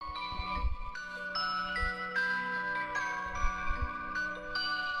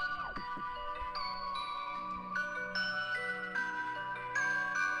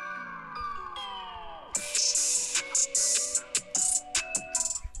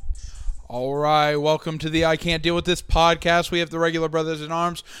All right, welcome to the I Can't Deal With This podcast. We have the regular brothers in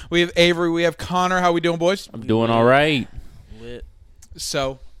arms. We have Avery. We have Connor. How we doing, boys? I'm doing all right. Lit.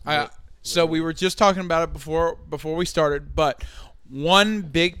 So we were just talking about it before we started, but one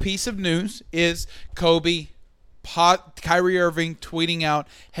big piece of news is Kyrie Irving tweeting out,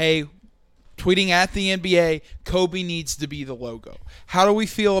 tweeting at the NBA, Kobe needs to be the logo. How do we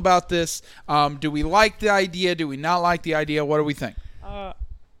feel about this? Do we like the idea? Do we not like the idea? What do we think?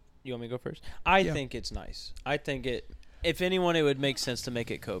 You want me to go first? I think it's nice. I think if anyone, it would make sense to make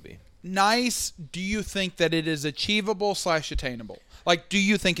it Kobe. Nice. Do you think that it is achievable / attainable? Like, do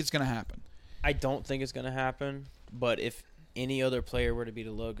you think it's going to happen? I don't think it's going to happen, but if any other player were to be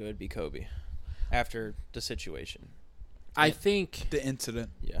the logo, it'd be Kobe after the situation. I think the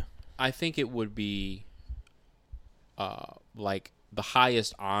incident. Yeah. I think it would be like the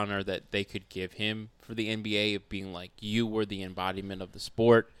highest honor that they could give him for the NBA of being like, you were the embodiment of the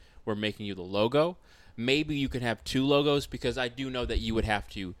sport. We're making you the logo. Maybe you could have two logos because I do know that you would have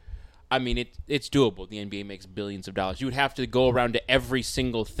to. I mean, it's doable. The NBA makes billions of dollars. You would have to go around to every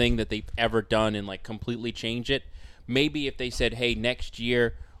single thing that they've ever done and like completely change it. Maybe if they said, hey, next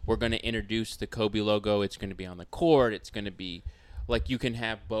year we're going to introduce the Kobe logo. It's going to be on the court. It's going to be like you can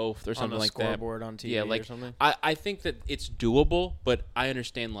have both or something like that. On a scoreboard on TV or something? I think that it's doable, but I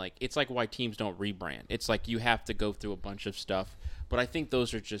understand like it's like why teams don't rebrand. It's like you have to go through a bunch of stuff. But I think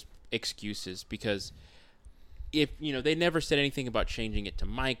those are just excuses because if, they never said anything about changing it to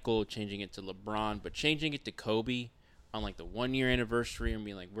Michael, changing it to LeBron, but changing it to Kobe on like the 1-year anniversary and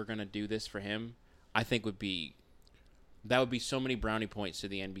being like, we're going to do this for him, I think would be so many brownie points to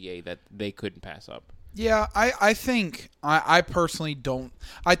the NBA that they couldn't pass up. Yeah, I think I personally don't.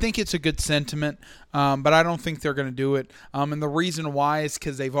 I think it's a good sentiment, but I don't think they're going to do it. And the reason why is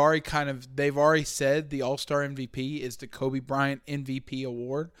because they've already said the All-Star MVP is the Kobe Bryant MVP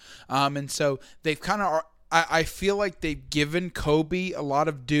award, and so they've kind of. I feel like they've given Kobe a lot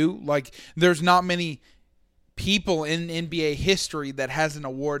of due. Like there's not many people in NBA history that has an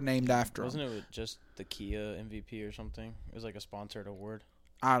award named after him. Wasn't it just the Kia MVP or something? It was like a sponsored award.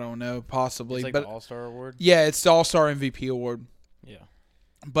 I don't know, possibly. It's like but the All-Star award? Yeah, it's the All-Star MVP award. Yeah.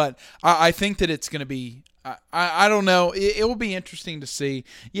 But I think that it's going to be I don't know. It will be interesting to see.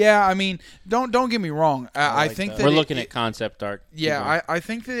 Yeah, I mean, don't get me wrong. I think that we're looking at concept art. Yeah, I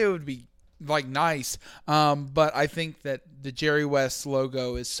think that it would be like nice. But I think that the Jerry West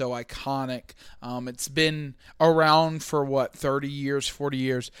logo is so iconic. It's been around for 30 years, 40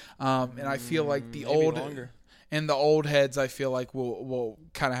 years. And I feel like the old longer. And the old heads, I feel like, will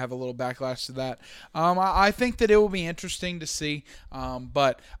kind of have a little backlash to that. I think that it will be interesting to see,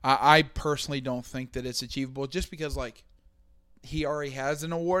 but I personally don't think that it's achievable just because, like, he already has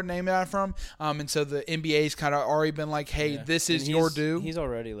an award named after him, and so the NBA's kind of already been like, hey, this is your due. He's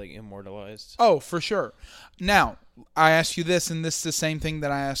already, like, immortalized. Oh, for sure. Now, I ask you this, and this is the same thing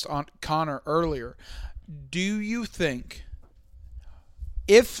that I asked Connor earlier. Do you think,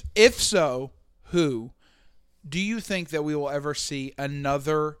 if so, who... do you think that we will ever see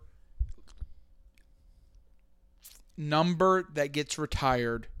another number that gets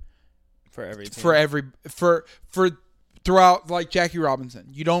retired for every team? For throughout, like Jackie Robinson?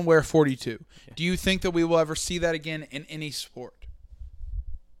 You don't wear 42. Yeah. Do you think that we will ever see that again in any sport?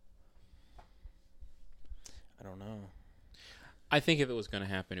 I don't know. I think if it was going to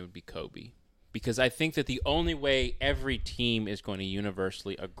happen, it would be Kobe. Because I think that the only way every team is going to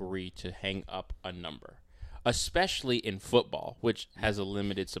universally agree to hang up a number, especially in football, which has a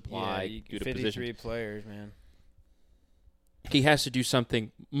limited supply due to 53 position. players, man. He has to do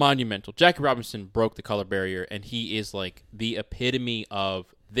something monumental. Jackie Robinson broke the color barrier, and he is like the epitome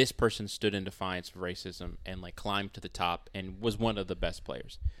of this person stood in defiance of racism and like climbed to the top and was one of the best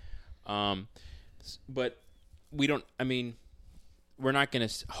players. But we don't. I mean, we're not going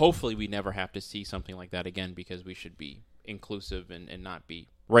to. Hopefully, we never have to see something like that again because we should be inclusive and not be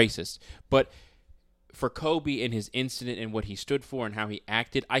racist. But for Kobe and his incident and what he stood for and how he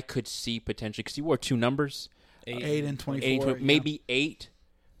acted, I could see potentially, because he wore two numbers. 8 and 24. Maybe 8.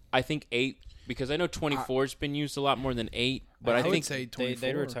 I think 8, because I know 24 has been used a lot more than 8. But I would think say 24.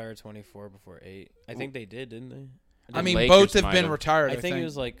 They retired 24 before 8. I think they did, didn't they? I mean, Lakers both have might been have. retired. I think it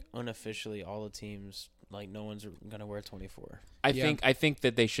was like unofficially all the teams, like no one's gonna wear 24. I think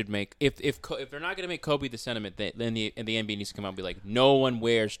that they should make if they're not going to make Kobe the sentiment, then the NBA needs to come out and be like, no one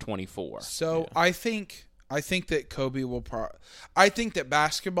wears 24. So I think that Kobe will. I think that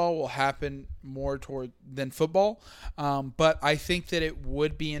basketball will happen more than football, but I think that it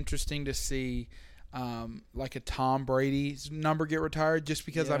would be interesting to see like a Tom Brady's number get retired, just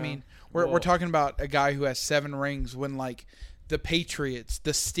because I mean we're talking about a guy who has 7 rings when like the Patriots,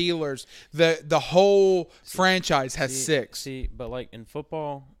 the Steelers, the whole franchise has 6. But like in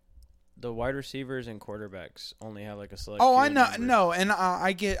football, the wide receivers and quarterbacks only have like a select. Oh, few I know, numbers. no, and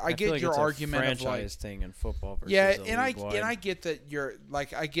I get I feel like your it's a argument of franchise thing in football. Versus yeah, a and I get that you're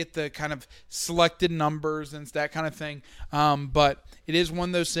like I get the kind of selected numbers and that kind of thing. But it is one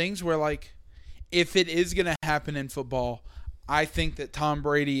of those things where like if it is going to happen in football, I think that Tom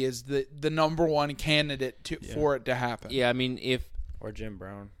Brady is the number one candidate for it to happen. Yeah, I mean or Jim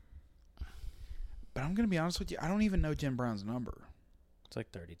Brown. But I'm going to be honest with you, I don't even know Jim Brown's number. It's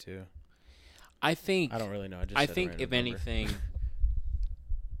like 32. I think I don't really know. I think if anything,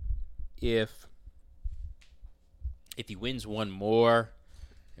 if he wins one more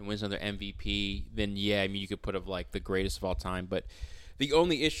and wins another MVP, then yeah, I mean you could put up like the greatest of all time. But the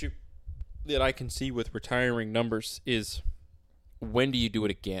only issue that I can see with retiring numbers is when do you do it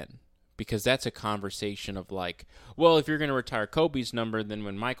again? Because that's a conversation of like, well, if you're going to retire Kobe's number, then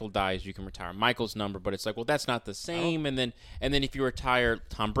when Michael dies, you can retire Michael's number. But it's like, well, that's not the same. And then if you retire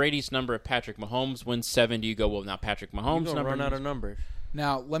Tom Brady's number, if Patrick Mahomes wins 7, do you go, well, now Patrick Mahomes' You're number? run out of numbers.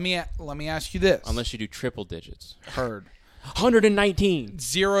 Now, let me ask you this. Unless you do triple digits. Heard. 119.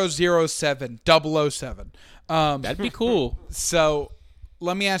 007, 007. That'd be cool. So,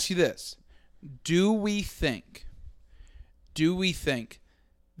 let me ask you this. Do we think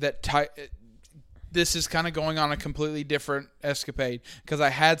that this is kind of going on a completely different escapade because I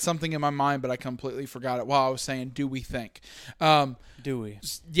had something in my mind, but I completely forgot it while I was saying, do we think? Do we?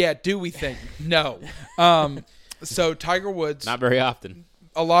 Yeah, do we think? No. So Tiger Woods. Not very often.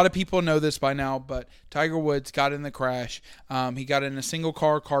 A lot of people know this by now, but Tiger Woods got in the crash. He got in a single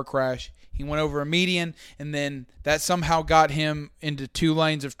car crash. He went over a median, and then that somehow got him into 2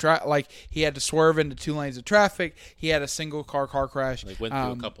 lanes of traffic. Like, he had to swerve into 2 lanes of traffic. He had a single car crash. Like, went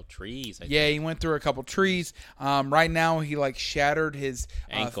through a couple trees. I Yeah, think. he went through a couple trees. Right now, he, like, shattered his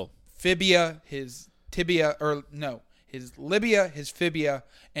ankle. Fibia, his tibia, or no, his labia, his fibia,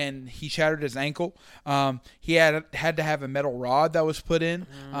 and he shattered his ankle. He had to have a metal rod that was put in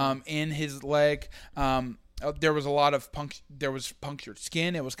his leg. There was a lot of there was punctured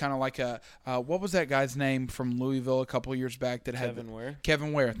skin. It was kind of like a what was that guy's name from Louisville a couple of years back that had Kevin Ware?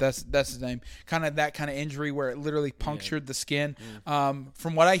 Kevin Ware. That's his name. Kind of that kind of injury where it literally punctured the skin.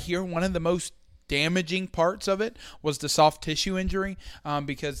 From what I hear, one of the most damaging parts of it was the soft tissue injury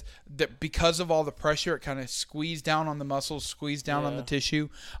because of all the pressure, it kind of squeezed down on the muscles, squeezed down on the tissue,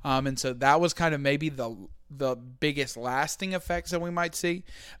 and so that was kind of maybe the biggest lasting effects that we might see.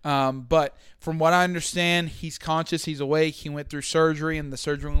 But from what I understand, he's conscious, he's awake, he went through surgery, and the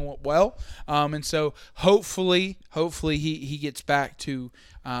surgery went well. And so hopefully he gets back to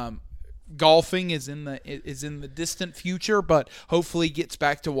golfing is in the distant future, but hopefully gets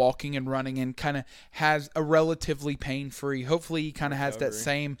back to walking and running and kind of has a relatively pain-free. Hopefully he kind of has that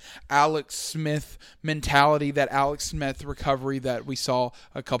same Alex Smith mentality, that Alex Smith recovery that we saw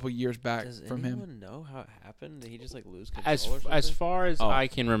a couple years back from him. Does anyone know how it happened? Did he just like lose control or something? As far as I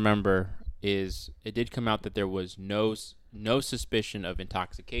can remember, is it did come out that there was no suspicion of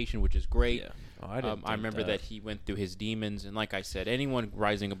intoxication, which is great. Yeah. Oh, I remember that he went through his demons, and like I said, anyone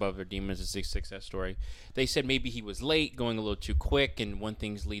rising above their demons is a success story. They said maybe he was late, going a little too quick, and one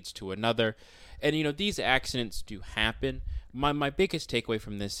thing leads to another. And, you know, these accidents do happen. My biggest takeaway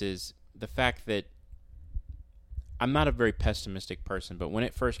from this is the fact that I'm not a very pessimistic person, but when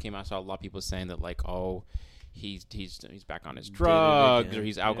it first came out, I saw a lot of people saying that, like, oh, he's back on his drugs or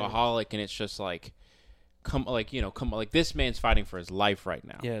he's alcoholic, and it's just like, come on, this man's fighting for his life right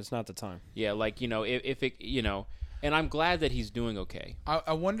now. Yeah, it's not the time. Yeah, like, you know, if it, you know, and I'm glad that he's doing okay.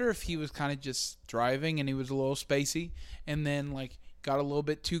 I wonder if he was kind of just driving and he was a little spacey, and then like got a little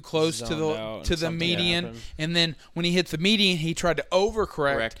bit too close to the median, happened. and then when he hit the median, he tried to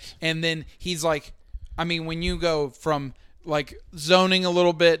overcorrect, Correct. and then he's like, I mean, when you go from like zoning a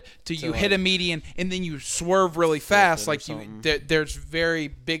little bit to you hit a median and then you swerve really fast, like there's very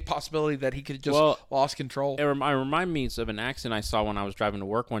big possibility that he could have just lost control. It remind me of an accident I saw when I was driving to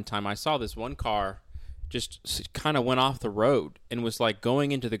work one time. I saw this one car just kind of went off the road and was like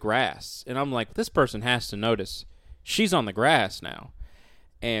going into the grass, and I'm like, this person has to notice she's on the grass now.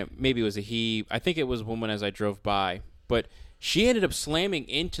 And maybe it was a he. I think it was a woman as I drove by, but she ended up slamming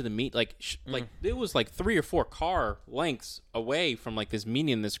into the like it was like 3 or 4 car lengths away from like this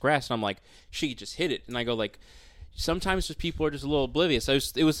median, this grass, and I'm like, she just hit it. And I go, like, sometimes just people are just a little oblivious.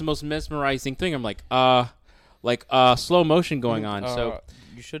 It was the most mesmerizing thing. I'm like, slow motion going on. So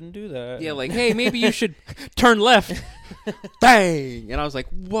you shouldn't do that. Yeah, like, hey, maybe you should turn left. Bang! And I was like,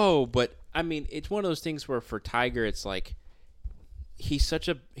 whoa. But I mean, it's one of those things where for Tiger, it's like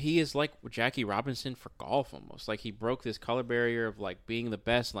he is like Jackie Robinson for golf almost. Like he broke this color barrier of like being the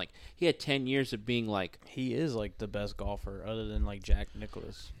best. Like he had 10 years of being like He is like the best golfer other than like Jack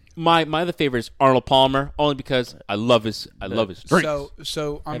Nicklaus. my other favorite is Arnold Palmer only because I love his drinks.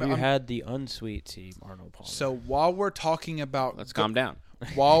 So Have you had the unsweet tea, Arnold Palmer? so while we're talking about Let's calm down.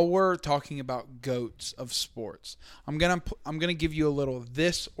 while we're talking about goats of sports, I'm gonna give you a little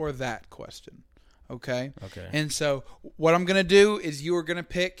this or that question. Okay. Okay. And so what I'm gonna do is you are gonna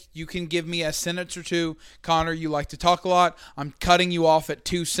pick. You can give me a sentence or two. Connor, you like to talk a lot. I'm cutting you off at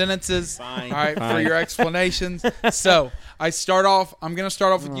 2 sentences. Fine. All right, for Fine. your explanations. So I'm gonna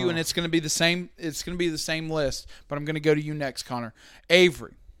start off with you, and it's gonna be the same. It's gonna be the same list, but I'm gonna go to you next, Connor.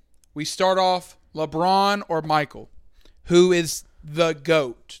 Avery, we start off LeBron or Michael. Who is the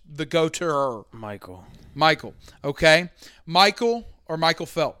GOAT? The GOATer? Michael. Michael. Okay. Michael or Michael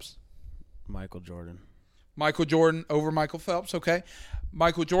Phelps? Michael Jordan. Michael Jordan over Michael Phelps. Okay.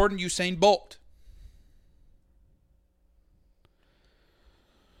 Michael Jordan, Usain Bolt.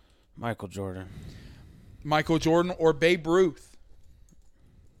 Michael Jordan. Michael Jordan or Babe Ruth.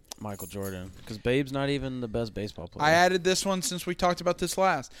 Michael Jordan. Because Babe's not even the best baseball player. I added this one since we talked about this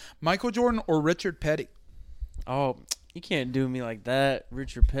last. Michael Jordan or Richard Petty. Oh, you can't do me like that,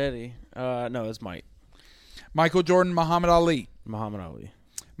 Richard Petty. No, it's Mike. Michael Jordan, Muhammad Ali. Muhammad Ali.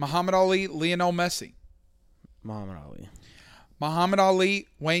 Muhammad Ali, Lionel Messi. Muhammad Ali. Muhammad Ali,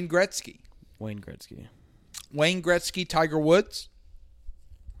 Wayne Gretzky. Wayne Gretzky. Wayne Gretzky, Tiger Woods.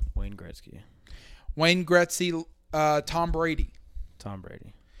 Wayne Gretzky. Wayne Gretzky, Tom Brady. Tom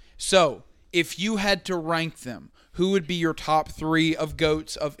Brady. So, if you had to rank them, who would be your top 3 of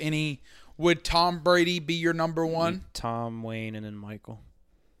GOATs of any? Would Tom Brady be your number 1? Tom, Wayne, and then Michael.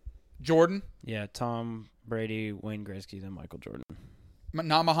 Jordan? Yeah, Tom, Brady, Wayne Gretzky, then Michael Jordan.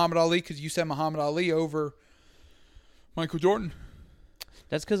 Not Muhammad Ali, because you said Muhammad Ali over Michael Jordan.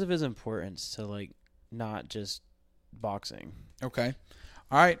 That's because of his importance to, like, not just boxing. Okay.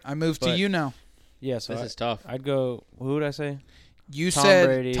 All right. I move to But- you now. Yeah, so This is tough. I'd go, who would I say? You Tom said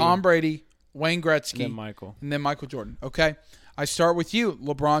Brady. Tom Brady, Wayne And Gretzky, then Michael. and then Michael Jordan. Okay. I start with you.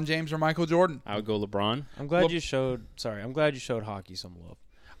 LeBron James or Michael Jordan? I would go LeBron. I'm glad Well- you showed hockey some love.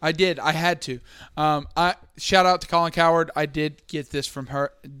 I did. I had to. I shout out to Colin Coward. I did get this from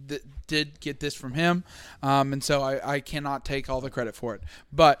her. Did get this from him, and so I cannot take all the credit for it.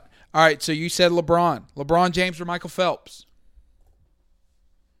 But all right. So you said LeBron James or Michael Phelps?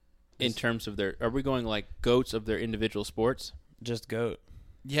 In terms of are we going like GOATs of their individual sports? Just GOAT.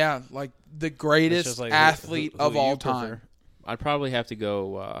 Yeah, like the It's greatest just like athlete who of you all prefer. time. I'd probably have to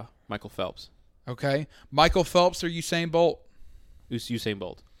go Michael Phelps. Okay, Michael Phelps or Usain Bolt? Usain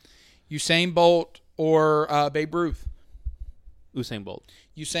Bolt. Usain Bolt or Babe Ruth? Usain Bolt.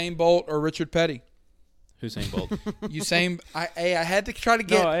 Usain Bolt or Richard Petty? Usain Bolt. I had to try to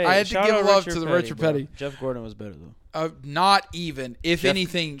get. No, hey, I had to shout give out love to the Richard bro. Petty. Jeff Gordon was better though. Not even. If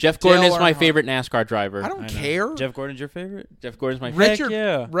anything, Jeff Gordon Dale is my Earnhardt. favorite NASCAR driver. I don't I know. care. Jeff Gordon's your favorite? Jeff Gordon's my favorite. Richard,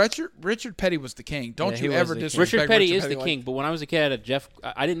 yeah. Richard Petty was the king. Don't Yeah, he you was ever the king. disrespect Richard Petty is the like- king, but when I was a kid, I had a Jeff.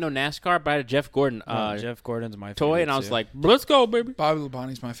 I didn't know NASCAR, but I had a Jeff Gordon Jeff Gordon's my favorite toy, and I was too. like, "Let's go, baby!" Bobby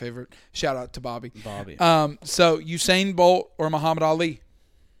Labonte's my favorite. Shout out to Bobby. Bobby. So Usain Bolt or Muhammad Ali?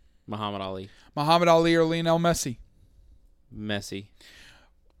 Muhammad Ali, Muhammad Ali or Lionel Messi? Messi,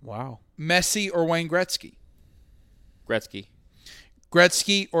 Wow. Messi or Wayne Gretzky? Gretzky,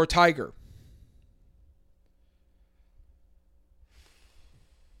 Gretzky or Tiger?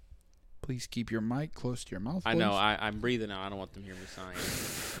 Please keep your mic close to your mouth. I please. know. I'm breathing now. I don't want them to hear me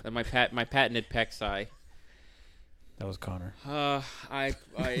sighing. And my patented peck sigh. That was Connor.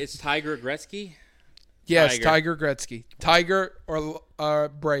 It's Tiger Yes, Gretzky. Tiger Gretzky. Tiger or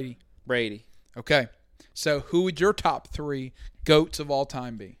Brady? Brady. Okay. So who would your top 3 GOATs of all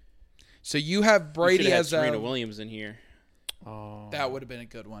time be? So you have Brady You should have had as Serena a... Williams in here. Oh. That would have been a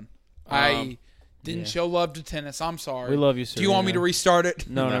good one. I didn't yeah. show love to tennis. I'm sorry. We love you, Do you want me to Serena. restart it?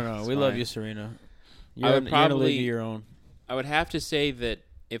 No. it's We love fine. you, Serena. I would You're in a probably- league of your own. I would have to say that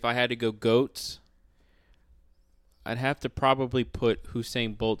if I had to go GOATs, I'd have to probably put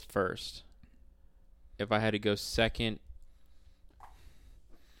Usain Bolt first. If I had to go second,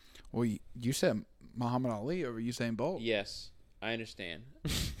 Well, you said Muhammad Ali over Usain Bolt. yes, I understand.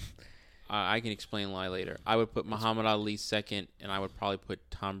 I can explain why later. I would put Muhammad Ali second, and I would probably put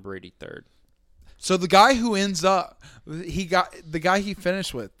Tom Brady third. So the guy who ends up, the guy he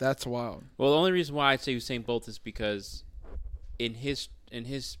finished with. That's wild. Well, the only reason why I'd say Usain Bolt is because in his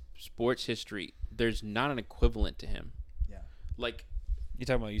sports history, there's not an equivalent to him. Yeah. Like You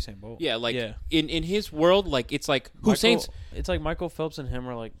talking about Usain Bolt? Yeah, like in his world, like it's like Hussein's. It's like Michael Phelps and him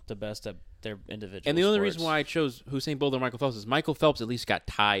are like the best at their individual. And the only sports. reason why I chose Usain Bolt or Michael Phelps is Michael Phelps at least got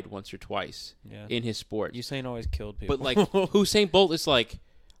tied once or twice Yeah. in his sport. Usain always killed people. But like Usain Bolt is like,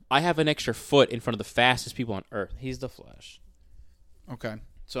 I have an extra foot in front of the fastest people on earth. he's the Flash. Okay.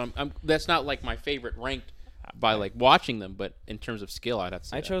 So I'm that's not like my favorite ranked by like watching them, but in terms of skill, I'd have to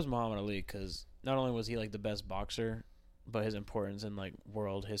say I that. chose Muhammad Ali because not only was he like the best boxer, but his importance in like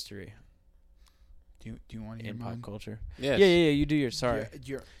world history Do you want to hear and pop mine? culture. Yes. Yeah. You do yours. Sorry.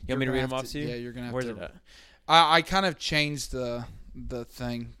 You want me to read them off to you? Yeah, you're gonna have Where's to. it at? I kind of changed the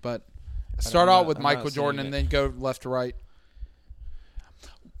thing, but start I'm out not- with I'm Michael not Jordan seeing and it. then go left to right.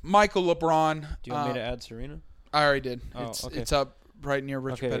 Michael LeBron. Do you want me to add Serena? I already did. Oh, it's okay. it's up right near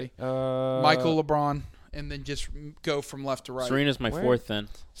Richard Petty. Okay. Michael LeBron, and then just go from left to right. Serena's my Where? fourth then.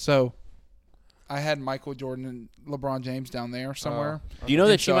 So I had Michael Jordan and LeBron James down there somewhere. Do you know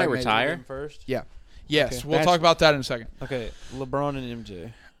And that she so I might made it retire? First. Yes, Okay. we'll talk about that in a second. Okay, LeBron and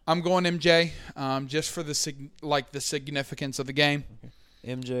MJ. I'm going MJ, just for the the significance of the game.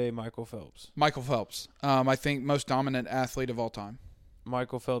 MJ, Michael Phelps. Michael Phelps, I think most dominant athlete of all time.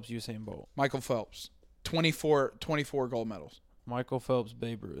 Michael Phelps, Usain Bolt. Michael Phelps, 24 gold medals. Michael Phelps,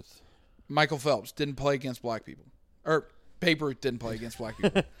 Babe Ruth. Michael Phelps didn't play against black people, or Babe Ruth didn't play against black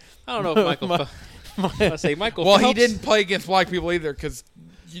people. I don't know if Michael Phelps. I say Michael Well, Phelps. he didn't play against black people either because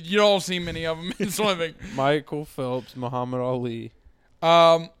you don't see many of them in swimming. Michael Phelps, Muhammad Ali.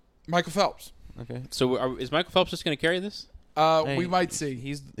 Michael Phelps. Okay. So is Michael Phelps just going to carry this? Hey, We might see.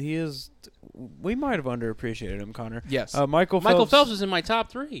 He is. We might have underappreciated him, Connor. Yes. Michael Michael Phelps is in my top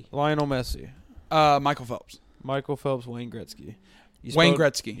three. Lionel Messi. Michael Phelps. Michael Phelps, Wayne Gretzky. Wayne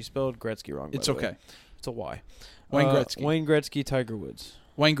Gretzky. You spelled Gretzky wrong. It's by the okay. way. It's a Y. Wayne Gretzky. Wayne Gretzky, Tiger Woods.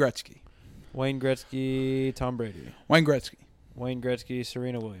 Wayne Gretzky. Wayne Gretzky, Tom Brady. Wayne Gretzky. Wayne Gretzky,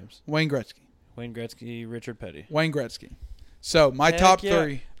 Serena Williams. Wayne Gretzky. Wayne Gretzky, Richard Petty. Wayne Gretzky. So my Heck top yeah.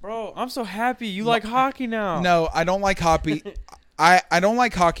 three. Bro, I'm so happy you like hockey now. No, I don't like hockey. I don't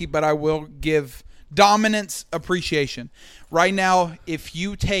like hockey, but I will give dominance appreciation. Right now, if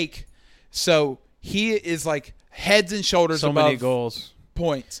you take, so he is like heads and shoulders so above many goals.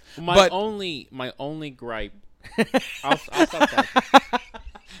 points. My but only gripe. I'll stop that.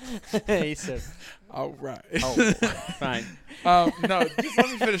 He said, all right. Oh, fine. No, just let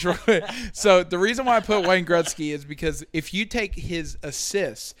me finish real quick. So the reason why I put Wayne Gretzky is because if you take his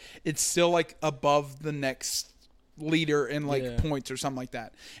assists, it's still like above the next leader in like points or something like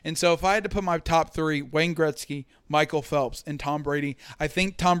that. And so if I had to put my top three, Wayne Gretzky, Michael Phelps, and Tom Brady, I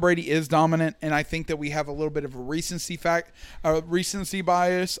think Tom Brady is dominant, and I think that we have a little bit of a recency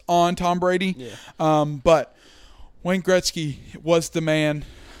bias on Tom Brady. Yeah. But Wayne Gretzky was the man.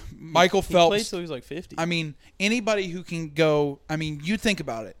 Michael he Phelps played till he was like 50. I mean, anybody who can go, I mean, you think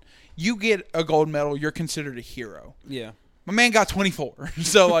about it. You get a gold medal, you're considered a hero. Yeah. My man got 24.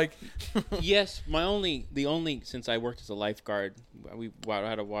 So, like, Yes, the only since I worked as a lifeguard, I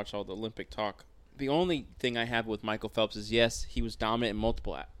had to watch all the Olympic talk. The only thing I have with Michael Phelps is yes, he was dominant in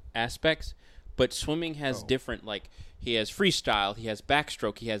multiple aspects, but swimming has different, like he has freestyle, he has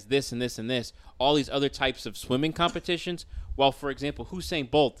backstroke, he has this and this and this, all these other types of swimming competitions. While, for example, Usain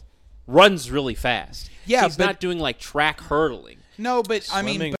Bolt runs really fast. Yeah, he's but- not doing like track hurtling. no, but I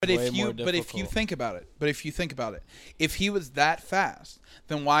mean, Swimming's but way if you more but if you difficult. think about it, if he was that fast,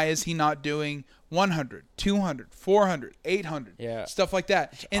 then why is he not doing 100, 200, 400, 800, Yeah. stuff like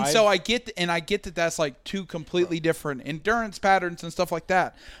that? And I've- so I get that that's like two completely different endurance patterns and stuff like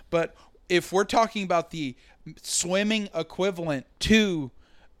that. But if we're talking about the swimming equivalent to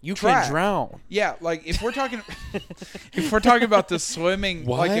You track. can drown. Yeah, like if we're talking about the swimming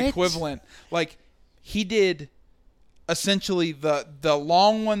like What? equivalent, like he did essentially the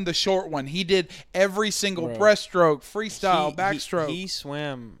long one, the short one. He did every single Bro. breaststroke, freestyle, He- backstroke. He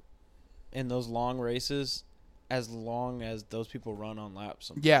swam in those long races as long as those people run on laps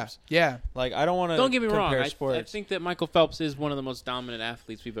sometimes. yeah. Like, I don't want to Don't get me wrong. compare I sports. think that Michael Phelps is one of the most dominant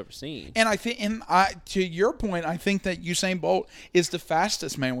athletes we've ever seen. And I think, to your point, I think that Usain Bolt is the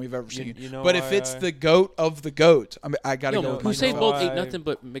fastest man we've ever seen. you know but if why it's I- the goat of the goats, I mean, I gotta Yo, go. with Usain Michael Bolt Phelps. why- ate nothing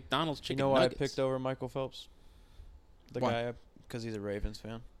but McDonald's You chicken know why nuggets. I picked over Michael Phelps? The Why? guy, because he's a Ravens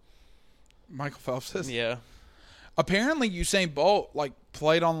fan. Michael Phelps is. Yeah. Apparently, Usain Bolt like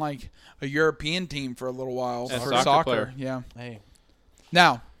played on like a European team for a little while As a for soccer soccer. player. Yeah. Hey.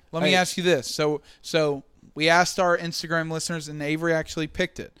 Now, let me Hey. ask you this. So we asked our Instagram listeners, and Avery actually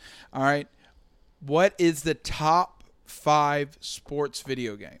picked it. All right. What is the top 5 sports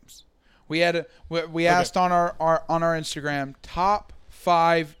video games? We asked on our Instagram top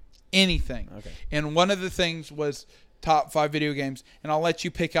 5 anything. Okay. And one of the things was top 5 video games, and I'll let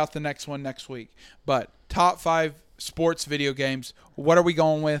you pick out the next one next week. But top 5 sports video games. What are we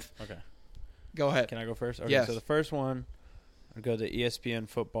going with? Okay. Go ahead. Can I go first? Okay, Yes. so the first one, I'd go to ESPN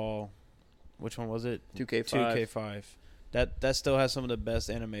football. Which one was it? 2K5. 2K5. That still has some of the best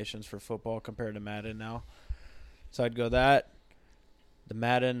animations for football compared to Madden now. So I'd go that. The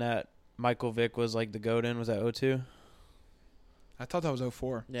Madden that Michael Vick was like the GOAT in, was that 02? I thought that was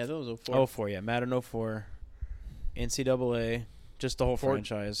 04. Yeah, that was 04. 04, yeah. Madden 04. NCAA. Just the whole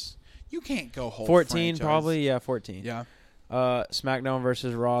franchise. You can't go whole 14 franchise. probably. Yeah, 14. Yeah. SmackDown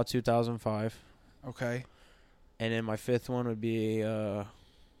versus Raw 2005. Okay. And then my fifth one would be,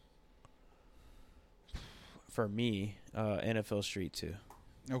 for me, NFL Street 2.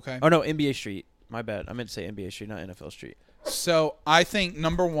 Okay. Oh, no, NBA Street. My bad. I meant to say NBA Street, not NFL Street. So I think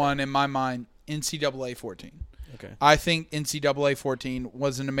number 1 in my mind, NCAA 14. Okay. I think NCAA 14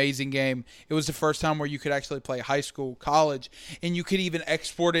 was an amazing game. It was the first time where you could actually play high school, college, and you could even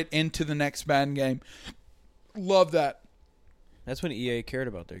export it into the next Madden game. Love that. That's when EA cared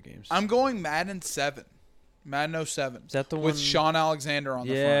about their games. I'm going Madden 7. Madden 07. Is that the with one? Sean Alexander on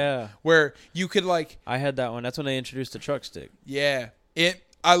the Yeah. front. Where you could like, I had that one. That's when they introduced the truck stick. yeah.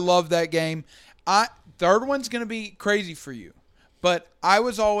 I love that game. Third one's going to be crazy for you. But I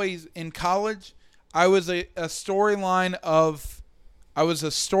was always in college, I was a storyline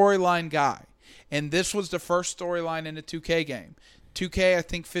guy. And this was the first storyline in a 2K game. 2K, I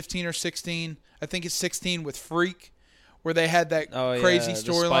think 15 or 16. I think it's 16 with Freak, where they had that crazy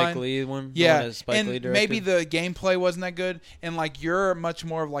storyline. Spike Lee one. Yeah, Spike Lee and directed. maybe the gameplay wasn't that good. And like you're much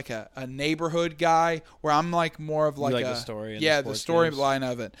more of like a neighborhood guy, where I'm like more of like, like a the story. And yeah, the the sports games. storyline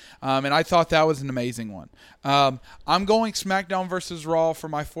of it. And I thought that was an amazing one. I'm going SmackDown versus Raw for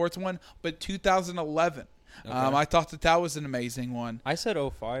my fourth one, but 2011. Okay. I thought that was an amazing one. I said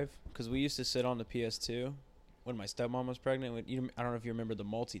 05 because we used to sit on the PS2 when my stepmom was pregnant. I don't know if you remember the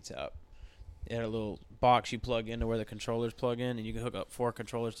multi-tap. It had a little box you plug into where the controllers plug in, and you can hook up 4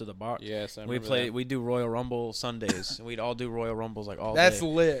 controllers to the box. Yes, I we remember play. that. We do Royal Rumble Sundays, and we'd all do Royal Rumbles like all That's day.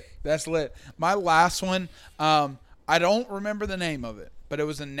 lit. That's lit. My last one, I don't remember the name of it, but it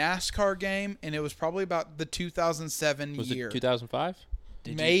was a NASCAR game, and it was probably about the 2007 Was year. it 2005?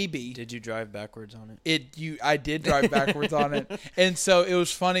 Maybe. Did you drive backwards on it? I did drive backwards on it. And so it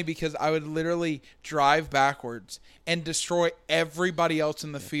was funny because I would literally drive backwards and destroy everybody else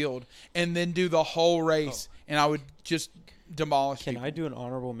in the field and then do the whole race and I would just demolish Can people. I do an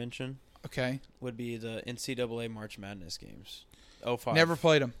honorable mention? Okay. Would be the NCAA March Madness games. 05. Never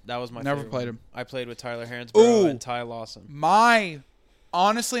played them. That was my Never favorite played one. them. I played with Tyler Hansborough Ooh. and Ty Lawson.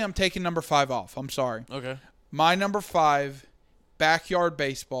 Honestly, I'm taking number 5 off. I'm sorry. Okay. My number 5, Backyard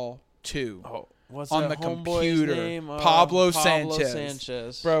Baseball 2. Oh, what's On that the homeboy's computer. name? Pablo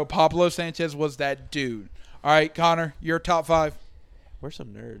Sanchez. Bro, Pablo Sanchez was that dude. All right, Connor, your top 5. We're some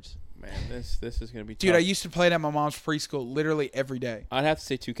nerds. Man, this is going to be Dude, tough. I used to play it at my mom's preschool literally every day. I'd have to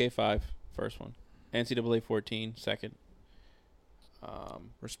say 2K5, first one. NCAA 14, second.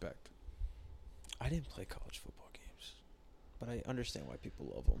 Respect. I didn't play college football games, but I understand why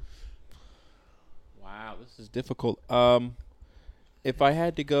people love them. Wow, this is difficult. If I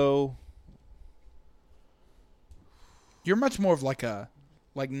had to go, You're much more of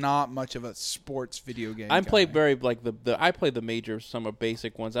not much of a sports video game. I play guy. very like I play the major, some of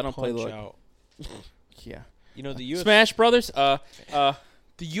basic ones. I don't play Punch like out. yeah. You know the UFC. Smash Brothers.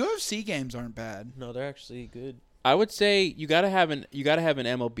 The UFC games aren't bad. No, they're actually good. I would say you gotta have an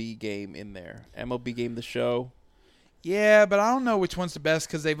MLB game in there. MLB game, the show. Yeah, but I don't know which one's the best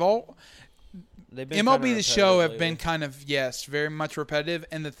because they've all They've been MLB kinda the show have repetitive been lately. kind of very much repetitive.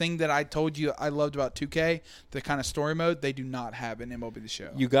 And the thing that I told you I loved about 2K, the kind of story mode, they do not have in MLB the show.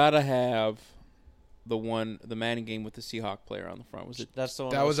 You gotta have the Madden game with the Seahawk player on the front. Was it That's the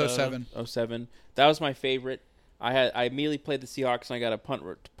one. that was 07. 07? That was my favorite. I immediately played the Seahawks and I got a punt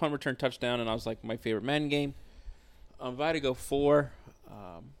return touchdown, and I was like my favorite Madden game. If I had to go 4,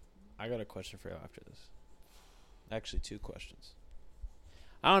 I got a question for you after this. Actually, 2 questions.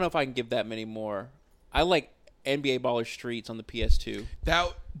 I don't know if I can give that many more. I like NBA Baller Streets on the PS2.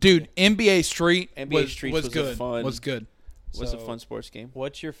 NBA Street NBA was, Streets was was a good. fun- Was good. Was a So- fun sports game.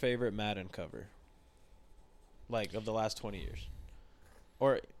 What's your favorite Madden cover? Like of the last 20 years,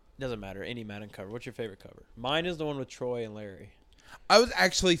 or it doesn't matter any Madden cover. What's your favorite cover? Mine is the one with Troy and Larry. I was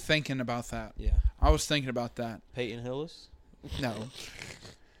actually thinking about that. Yeah. I was thinking about that. Peyton Hillis. No.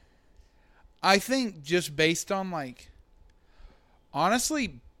 I think just based on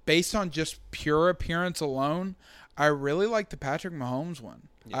honestly, based on just pure appearance alone, I really like the Patrick Mahomes one.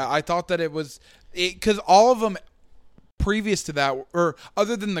 Yeah. I thought that it was because all of them previous to that, or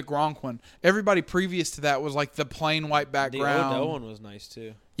other than the Gronk one, everybody previous to that was like the plain white The background. Odell one was nice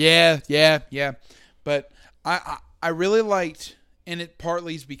too. Yeah. But I really liked, and it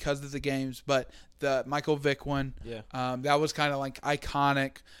partly is because of the games, but the Michael Vick one, that was kind of like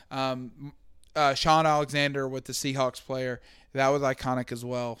iconic. Sean Alexander with the Seahawks player, that was iconic as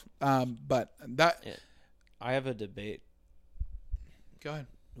well. But that, I have a debate. go ahead.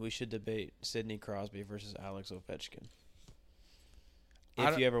 We should debate Sidney Crosby versus Alex Ovechkin. I If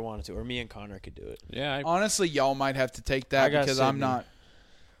don't- you ever wanted to, or me and Connor could do it. Yeah, Honestly, y'all might have to take I that got because I'm Sydney. not.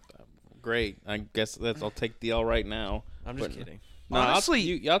 great. I guess I'll take the L right now. I'm just But- kidding. No,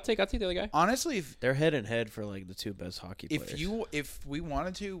 Honestly- I'll take the other guy. Honestly, if They're head and head for like the two best hockey players. if we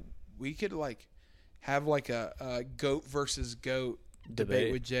wanted to, we could like have like a goat versus goat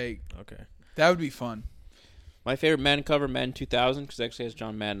debate with Jake. Okay. That would be fun. My favorite Madden cover, Madden 2000, because it actually has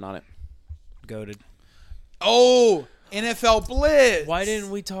John Madden on it. Goated. Oh, NFL Blitz. Why didn't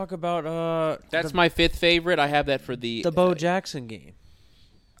we talk about That's my fifth favorite. I have that for the Bo Jackson game?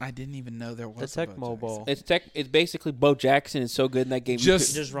 I didn't even know there was The a Tecmo Bo Bowl. It's basically Bo Jackson is so good in that game.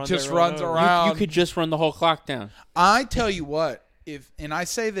 Just Just runs just their runs own- around. you could just run the whole clock down. I tell you what, if and I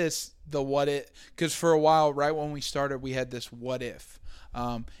say this, the what if, because for a while, right when we started, we had this what if,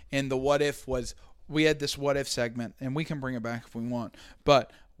 and the what if was we had this what if segment, and we can bring it back if we want. But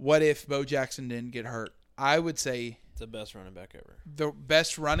what if Bo Jackson didn't get hurt? I would say the best running back ever. the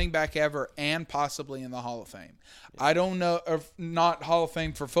best running back ever, and possibly in the Hall of Fame. I don't know, or not Hall of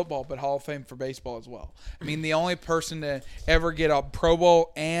Fame for football, but Hall of Fame for baseball as well. I mean, the only person to ever get a Pro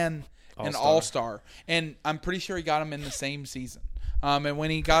Bowl and an All-Star. All-Star, and I'm pretty sure he got him in the same season. And when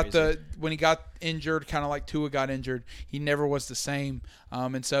he got injured, kind of like Tua got injured, he never was the same.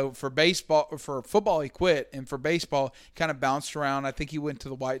 And so for football, he quit, and for baseball, kind of bounced around. I think he went to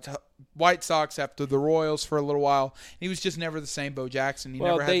the White Sox after the Royals for a little while. He was just never the same Bo Jackson. He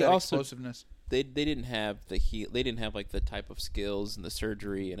Well, never had they that also- explosiveness. They didn't have they didn't have like the type of skills and the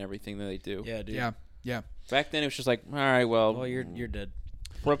surgery and everything that they do. Yeah, dude. Yeah. Back then it was just like, all right, well, Well, you're dead.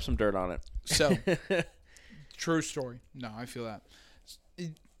 rub some dirt on it. So, true story. No, I feel that.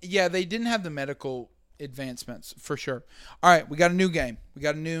 Yeah, they didn't have the medical advancements for sure. All right, we got a new game. We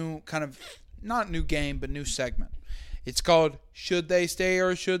got a new kind of not new game, but new segment. It's called "Should They Stay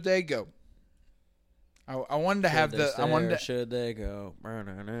or Should They Go?" I wanted to have the. I wanted to. Should they go?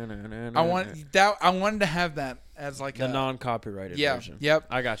 I wanted to have that as like the a non-copyrighted yeah. version. Yep.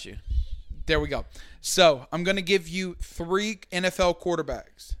 I got you. There we go. So I'm going to give you 3 NFL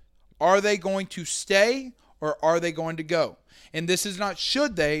quarterbacks. Are they going to stay or are they going to go? And this is not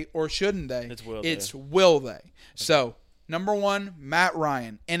should they or shouldn't they. It's will they. So, number 1, Matt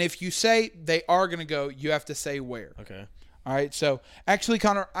Ryan. And if you say they are going to go, you have to say where. Okay. All right. So, actually,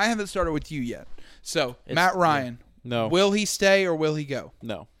 Connor, I haven't started with you yet. So, Matt Ryan. No. Will he stay or will he go?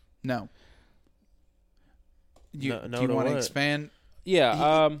 No. No. No do you to want to what? expand?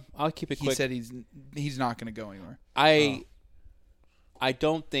 Yeah, I'll keep it He quick. said he's not going to go anywhere. I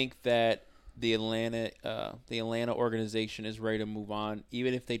don't think that the Atlanta organization is ready to move on.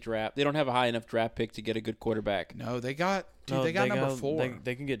 Even if they don't have a high enough draft pick to get a good quarterback. No, they got No, they got number 4.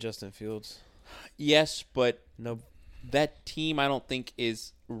 They can get Justin Fields. Yes, but No that team I don't think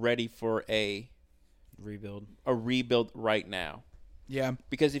is ready for a rebuild right now. Yeah.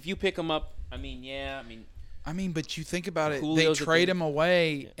 Because if you pick them up, I mean, But you think about it, Julio's they at trade the- him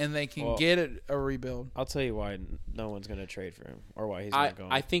away and they can Well- get a rebuild. I'll tell you why no one's going to trade for him or why he's not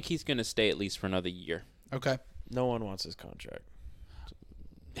going. I think he's going to stay at least for another year. Okay. No one wants his contract.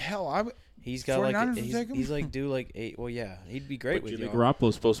 Hell, I would. He's got like 49ers would he's, take him? he's like due like 8. Well, yeah, he'd be great with Jimmy y'all.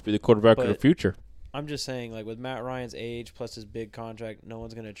 Garoppolo's supposed to be the quarterback of the But- future. I'm just saying, like with Matt Ryan's age plus his big contract, no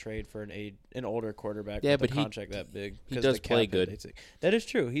one's going to trade for an older quarterback Yeah, with but a he- contract that big. he 'cause does the cap play hit good. they take. That is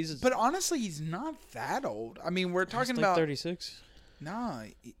true. He's But honestly, he's not that old. I mean, we're talking about 36. Nah,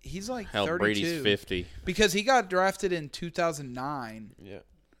 he's like Hell, 32 Brady's 50. because he got drafted in 2009. Yeah,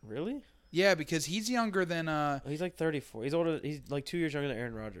 really? Yeah, because he's younger than He's like 34. He's older. He's like 2 years younger than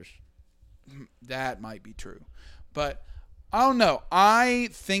Aaron Rodgers. that might be true, but I don't know. I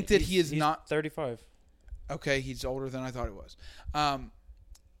think that he is he's not 35. okay. He's older than I thought he was.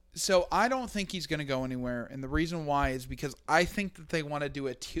 So I don't think he's going to go anywhere, and the reason why is because I think that they want to do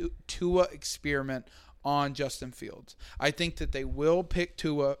a Tua experiment on Justin Fields. I think that they will pick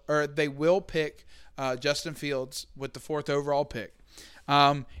Tua, or they will pick Justin Fields with the 4th overall pick.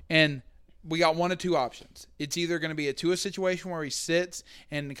 And we got one of two options. It's either going to be a Tua situation where he sits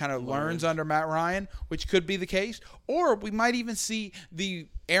and kind of learns under Matt Ryan, which could be the case, or we might even see the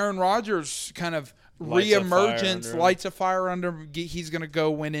Aaron Rodgers kind of reemergence, lights a fire under. He's going to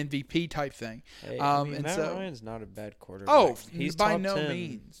go win MVP type thing. Hey, and Matt so, Ryan's not a bad quarterback. Oh, he's by top no 10,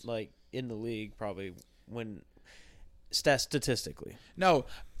 means. like in the league, probably when statistically. No.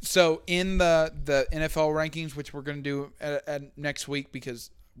 So in the NFL rankings, which we're going to do at next week because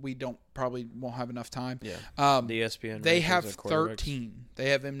we probably won't have enough time. Yeah. The ESPN. They have 13. They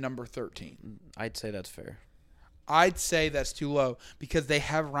have him number 13. I'd say that's fair. I'd say that's too low because they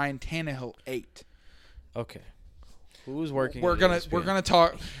have Ryan Tannehill 8. Okay. Who's working? We're gonna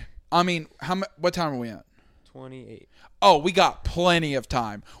talk. I mean, what time are we at? 28. Oh, we got plenty of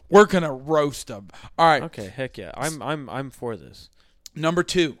time. We're gonna roast them. All right. Okay. Heck yeah. I'm for this. Number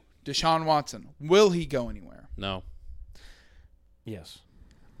 2, Deshaun Watson. Will he go anywhere? No. Yes.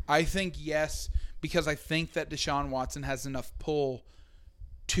 I think yes, because I think that Deshaun Watson has enough pull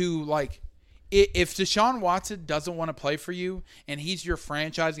to, like, if Deshaun Watson doesn't want to play for you and he's your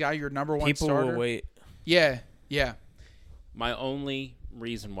franchise guy, your number one People starter. will wait. Yeah. My only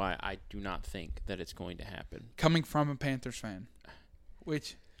reason why I do not think that it's going to happen. Coming from a Panthers fan.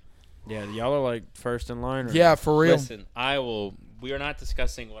 Which. Yeah, y'all are like first in line. Or Yeah, for real. Listen, we are not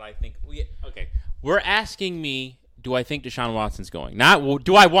discussing what I think. Okay. We're asking me, do I think Deshaun Watson's going? Not,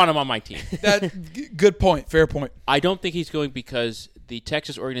 do I want him on my team? Good point. Fair point. I don't think he's going because the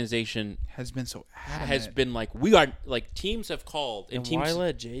Texas organization Has been so adamant. has been like, we are, like, teams have called. And teams, why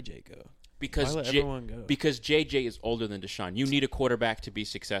let JJ go? because why let everyone go? Because JJ is older than Deshaun. You need a quarterback to be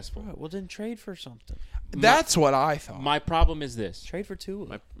successful. Right, well, then trade for something. That's what I thought. My problem is this. Trade for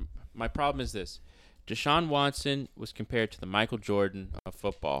Tua. My problem is this. Deshaun Watson was compared to the Michael Jordan of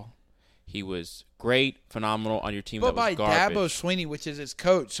football. He was great, phenomenal on your team but that was by garbage. Dabo Swinney, which is his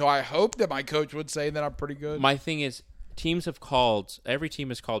coach. So I hope that my coach would say that I'm pretty good. My thing is, every team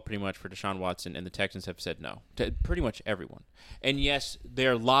has called pretty much for Deshaun Watson, and the Texans have said no to pretty much everyone. And yes,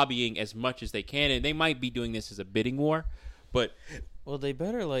 they're lobbying as much as they can, and they might be doing this as a bidding war, but Well, they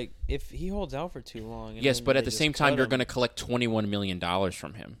better, like, if he holds out for too long. And yes, then but they at the just same time, cut you're him. going to collect $21 million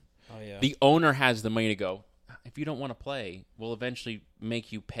from him. Oh, yeah. The owner has the money to go, if you don't want to play, we'll eventually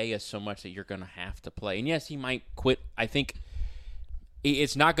make you pay us so much that you're going to have to play. And yes, he might quit. I think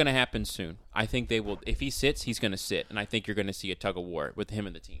it's not going to happen soon. I think they will. If he sits, he's going to sit. And I think you're going to see a tug of war with him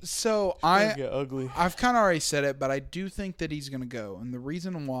and the team. So It's gonna get ugly. I've kind of already said it, but I do think that he's going to go. And the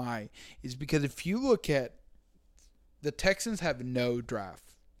reason why is because if you look at the Texans have no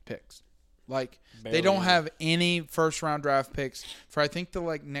draft picks. Like, they don't have any first-round draft picks for, I think,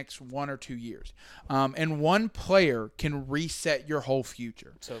 the next 1 or 2 years. And one player can reset your whole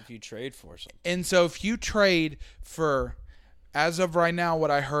future. So if you trade for something. And so if you trade for, as of right now,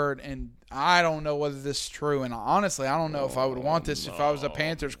 what I heard, and I don't know whether this is true, and honestly, I don't know if I would want this if I was a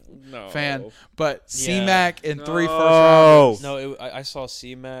Panthers fan, but C-Mac and 3 first-rounders. No, I saw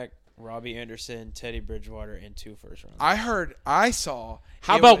C-Mac, Robbie Anderson, Teddy Bridgewater, and 2 first rounds. I saw.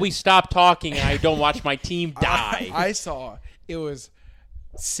 How about we stop talking and I don't watch my team die? I saw it was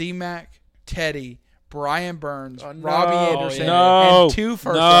C-Mac, Teddy, Brian Burns, Robbie Anderson, No. and 2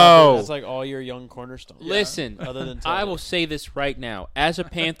 first No. rounders. That's like all your young cornerstones. Listen, Other than I Teddy. will say this right now. As a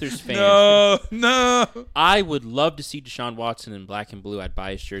Panthers fan, No. I would love to see Deshaun Watson in black and blue. I'd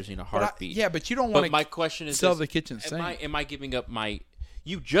buy his jersey in a heartbeat. But you don't want But my to question is sell this. the kitchen sink. Am I giving up my...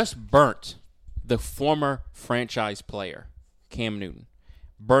 You just burnt the former franchise player, Cam Newton.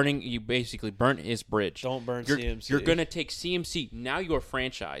 You basically burnt his bridge. Don't burn you're, CMC. You're going to take CMC, now your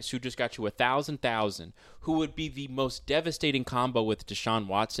franchise, who just got you 1,000, who would be the most devastating combo with Deshaun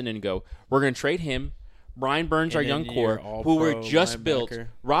Watson, and go, we're going to trade him. Brian Burns, And our then young your core, who were all-pro just built. linebacker.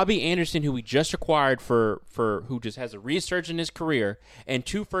 Robbie Anderson, who we just acquired for who just has a resurgence in his career, and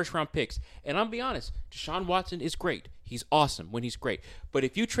 2 first-round picks. And I'll be honest, Deshaun Watson is great. He's awesome when he's great. But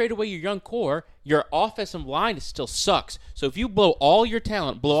if you trade away your young core, your offensive line still sucks. So if you blow all your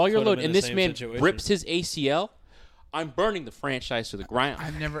talent, blow all your put him load, in and the this same man situation. rips his ACL, I'm burning the franchise to the ground.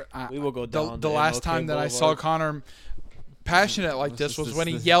 We will go down The the last MLK time that I saw Boulevard. Connor passionate like this was when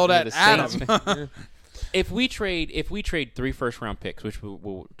he This- yelled yeah, at the Saints. Adam. If we trade 3 first-round picks, which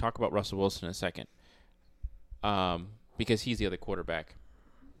we'll talk about Russell Wilson in a second, because he's the other quarterback.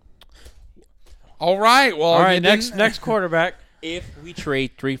 All right. Well, All right, next quarterback. If we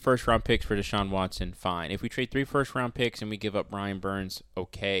trade 3 first-round picks for Deshaun Watson, fine. If we trade 3 first-round picks and we give up Brian Burns,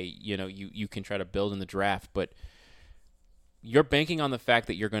 okay, you can try to build in the draft, but you're banking on the fact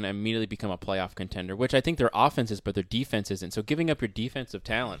that you're going to immediately become a playoff contender, which I think their offense is, but their defense isn't. So giving up your defensive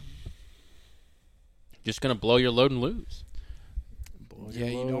talent, just going to blow your load and lose. Yeah,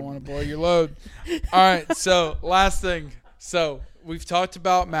 you don't want to blow your load. All right, so last thing. So we've talked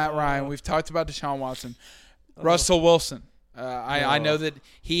about Matt Ryan. We've talked about Deshaun Watson. Russell Wilson. I know that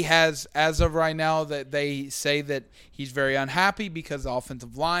he has, as of right now, that they say that he's very unhappy because the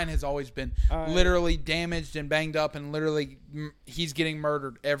offensive line has always been literally damaged and banged up, and literally he's getting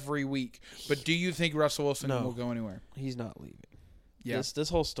murdered every week. But do you think Russell Wilson will go anywhere? He's not leaving. Yeah. This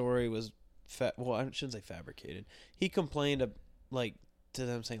whole story was, well, I shouldn't say fabricated. He complained to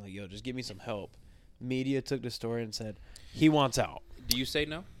them saying like, "Yo, just give me some help." Media took the story and said he wants out. Do you say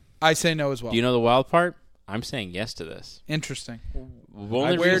no? I say no as well. Do you know the wild part? I'm saying yes to this. Interesting.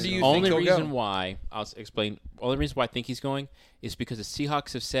 Where do you think he'll go? Why I'll explain. Only reason why I think he's going is because the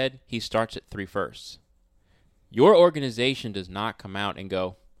Seahawks have said he starts at 3 firsts. Your organization does not come out and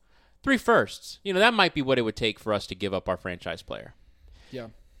go 3 firsts. That might be what it would take for us to give up our franchise player. Yeah.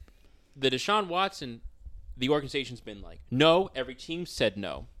 The Deshaun Watson, the organization's been like, no. Every team said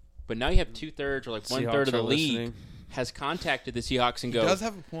no. But now you have 2/3 or like 1/3 of the league has contacted the Seahawks and He does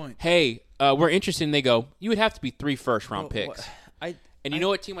have a point. Hey, we're interested. And they go, you would have to be 3 first-round picks. You know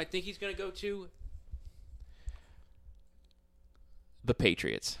what team I think he's going to go to? The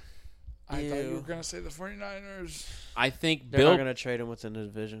Patriots. I thought you were going to say the 49ers. I think They're not going to trade him within the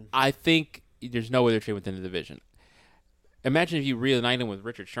division. I think there's no way they're trading within the division. Imagine if you reunite him with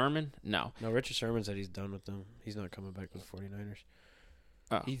Richard Sherman. No, Richard Sherman said he's done with them. He's not coming back with the 49ers.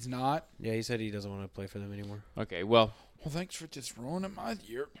 Oh. He's not? Yeah, he said he doesn't want to play for them anymore. Okay, well, thanks for just ruining my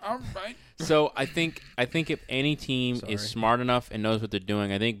year. All right. So I think if any team is smart enough and knows what they're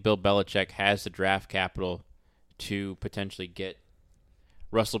doing, I think Bill Belichick has the draft capital to potentially get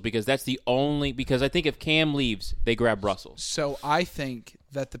Russell, because that's the only – because I think if Cam leaves, they grab Russell. So I think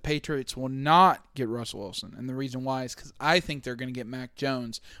that the Patriots will not get Russell Wilson, and the reason why is because I think they're going to get Mac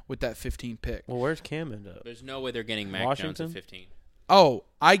Jones with that 15 pick. Well, where's Cam end up? There's no way they're getting Mac Jones at 15. Oh,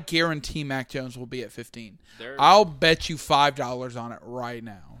 I guarantee Mac Jones will be at 15. I'll bet you $5 on it right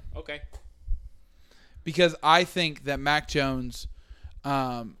now. Okay. Because I think that Mac Jones,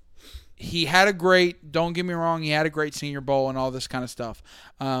 he had a great, don't get me wrong, he had a great Senior Bowl and all this kind of stuff.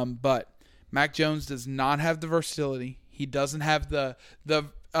 But Mac Jones does not have the versatility. He doesn't have the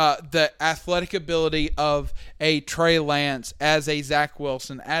athletic ability of a Trey Lance, as a Zach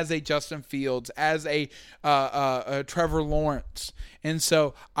Wilson, as a Justin Fields, as a Trevor Lawrence. And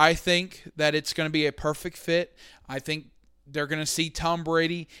so I think that it's going to be a perfect fit. I think they're going to see Tom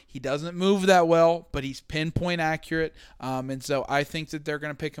Brady. He doesn't move that well, but he's pinpoint accurate. And so I think that they're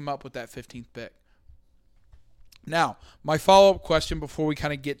going to pick him up with that 15th pick. Now, my follow-up question before we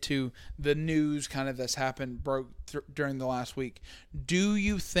kind of get to the news kind of that's happened during the last week. Do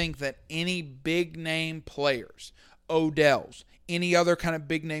you think that any big-name players, Odell's, any other kind of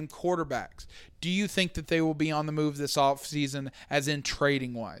big-name quarterbacks, do you think that they will be on the move this offseason, as in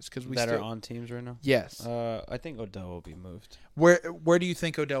trading-wise? Are on teams right now? Yes. I think Odell will be moved. Where do you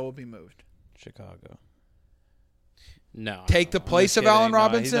think Odell will be moved? Chicago. No. Take the place of Allen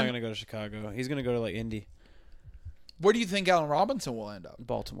Robinson? He's not going to go to Chicago. He's going to go to like Indy. Where do you think Allen Robinson will end up?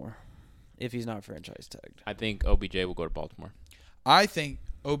 Baltimore, if he's not franchise tagged. I think OBJ will go to Baltimore. I think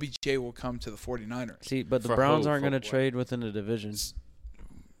OBJ will come to the 49ers. See, but the Browns aren't going to trade within the division.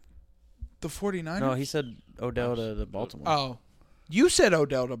 The 49ers? No, he said Odell to the Baltimore. Oh. You said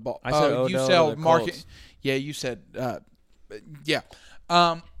Odell to Baltimore. I said Odell you said to the Colts. Yeah, you said yeah.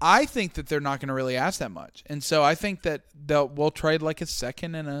 I think that they're not going to really ask that much, and so I think that we'll trade like a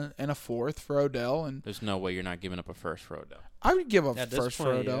second and a fourth for Odell. And there's no way you're not giving up a first for Odell. I would give up first for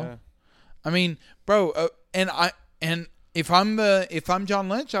Odell. Yeah. I mean, bro, and if I'm John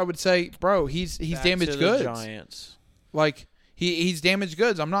Lynch, I would say, bro, he's Back damaged to goods. The Giants. Like he's damaged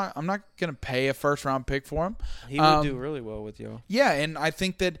goods. I'm not going to pay a first round pick for him. He would do really well with you. Yeah, and I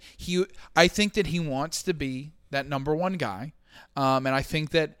think that he wants to be that number one guy. And I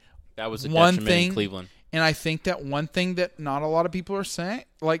think that was a one detriment thing in Cleveland. And I think that one thing that not a lot of people are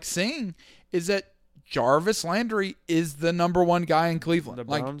seeing is that Jarvis Landry is the number one guy in Cleveland. The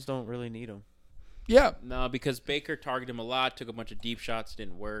Browns don't really need him. Yeah. No, because Baker targeted him a lot, took a bunch of deep shots,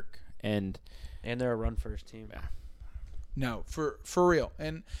 didn't work, and they're a run first team. Yeah. No, for real.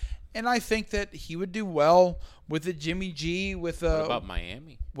 And I think that he would do well with a Jimmy G, with what about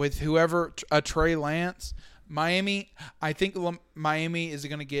Miami? With whoever, a Trey Lance. Miami, I think Miami is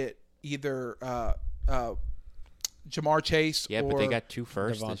going to get either Jamar Chase or but they got 2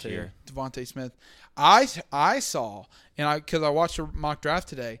 firsts this year. Devontae Smith. I saw, and because I watched a mock draft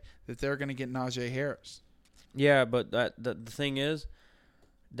today, that they're going to get Najee Harris. Yeah, but the thing is,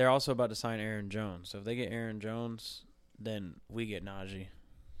 they're also about to sign Aaron Jones. So if they get Aaron Jones, then we get Najee.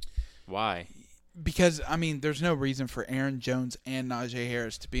 Why? Because I mean, there's no reason for Aaron Jones and Najee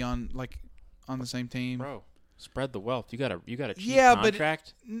Harris to be on the same team. Bro, spread the wealth. You got a cheap Yeah, but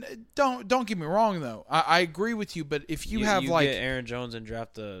contract. Don't get me wrong though. I agree with you, but if you have like get Aaron Jones and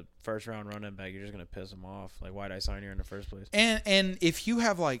draft the first round running back, you're just gonna piss him off. Like, why'd I sign here in the first place? and if you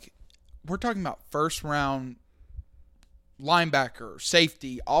have like, we're talking about first round linebacker,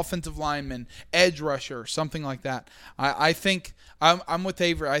 safety, offensive lineman, edge rusher, something like that. I think I'm with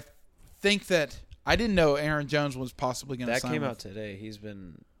Avery. I think that I didn't know Aaron Jones was possibly going to sign. That came with, out today. He's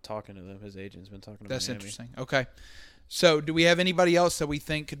been talking to them. His agent's been talking to That's Miami. interesting. Okay. So, do we have anybody else that we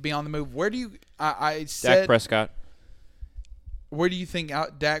think could be on the move? Where do you? I said. Dak Prescott, Where do you think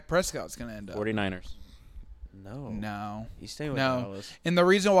Dak Prescott's going to end up? 49ers. No. He's staying with No. Dallas. And the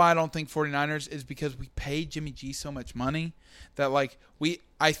reason why I don't think 49ers is because we paid Jimmy G so much money that like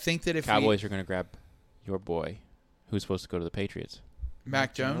I think that if Cowboys are going to grab your boy, who's supposed to go to the Patriots.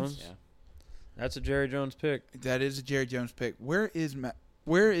 Mac Jones, Yeah. That's a Jerry Jones pick. that is a Jerry Jones pick. Where is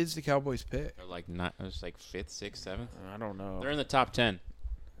the Cowboys pick? They're like not. It was like 5th, 6th, 7th. I don't know. They're in the top 10.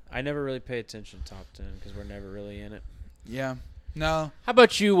 I never really pay attention to top 10 because we're never really in it. Yeah. No. How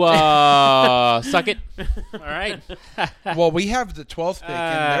about you suck it? All right. Well, we have the 12th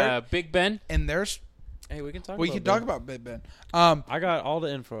pick Big Ben. and there's Hey, we can talk. we about can Ben. talk about Big Ben. I got all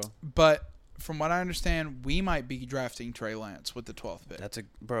the info. But from what I understand, we might be drafting Trey Lance with the 12th pick. That's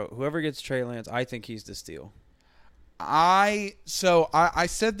whoever gets Trey Lance, I think he's the steal. I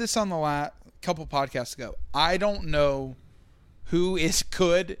said this on the couple podcasts ago. I don't know who is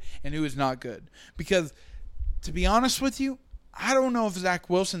good and who is not good because, to be honest with you, I don't know if Zach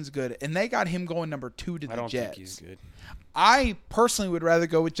Wilson's good, and they got him going number 2 to the I don't Jets. think he's good. I personally would rather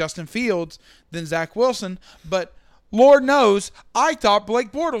go with Justin Fields than Zach Wilson, but Lord knows I thought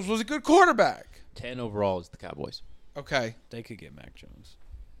Blake Bortles was a good quarterback. 10 overall is the Cowboys. Okay, They could get Mac Jones.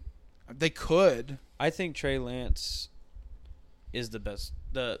 they could. I think Trey Lance is the best.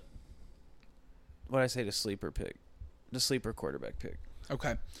 The sleeper pick, the sleeper quarterback pick.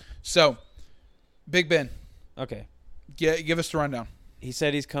 Okay, so Big Ben, Okay, give us the rundown. he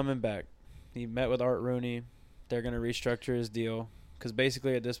said he's coming back. He met with Art Rooney. They're going to restructure his deal because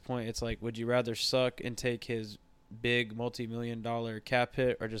basically at this point it's like, would you rather suck and take his big multi-million-dollar cap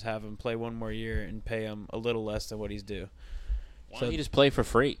hit or just have him play one more year and pay him a little less than what he's due? Why don't you just play for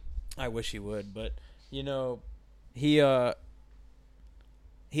free? I wish he would, but he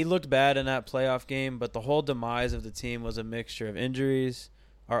looked bad in that playoff game, but the whole demise of the team was a mixture of injuries,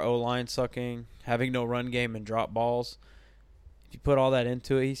 our O-line sucking, having no run game, and drop balls. If you put all that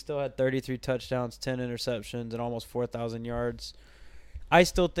into it, he still had 33 touchdowns, 10 interceptions, and almost 4,000 yards. I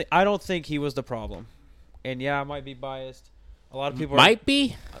don't think he was the problem. And yeah, I might be biased. A lot of people might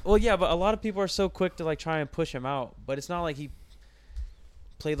be. Well, yeah, but a lot of people are so quick to like try and push him out, but it's not like he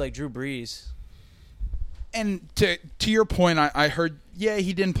played like Drew Brees. And to your point, I heard, yeah,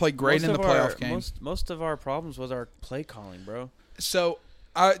 he didn't play great in the playoff game. Most of our problems was our play calling, bro. So,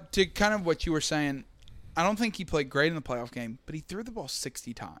 to kind of what you were saying, I don't think he played great in the playoff game, but he threw the ball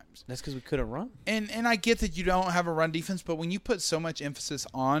 60 times. That's because we couldn't run. And I get that you don't have a run defense, but when you put so much emphasis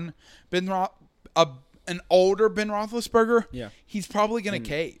on an older Ben Roethlisberger, Yeah. he's probably going to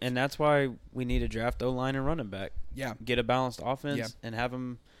cave. And that's why we need to draft O-line and running back. Yeah. Get a balanced offense and have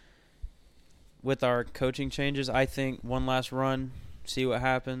them with our coaching changes. I think one last run, see what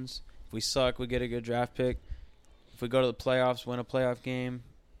happens. If we suck, we get a good draft pick. If we go to the playoffs, win a playoff game,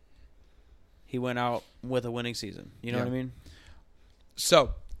 he went out with a winning season. You know what I mean?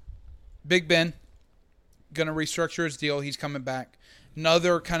 So, Big Ben, going to restructure his deal. He's coming back.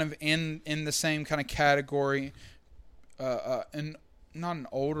 Another kind of in the same kind of category, and not an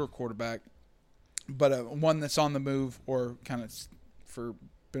older quarterback, but one that's on the move or kind of for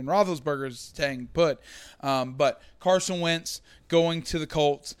Ben Roethlisberger staying put. But Carson Wentz going to the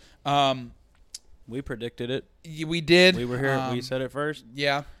Colts. We predicted it. We did. We were here. We said it first.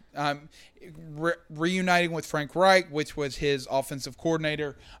 Yeah. Reuniting with Frank Reich, which was his offensive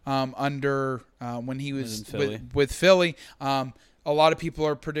coordinator under when he was with Philly. A lot of people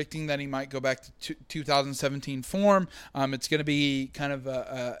are predicting that he might go back to 2017 form. It's going to be kind of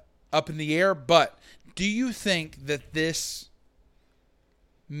up in the air. But do you think that this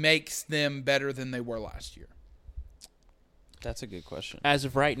makes them better than they were last year? That's a good question. As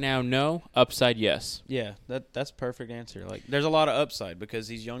of right now, no. Upside, yes. Yeah, that's a perfect answer. Like, there's a lot of upside because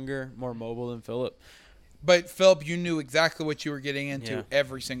he's younger, more mobile than Phillip. But Philip, you knew exactly what you were getting into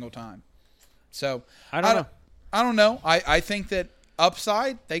every single time. So I don't know. I don't know. I think that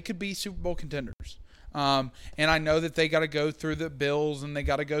upside, they could be Super Bowl contenders. And I know that they got to go through the Bills and they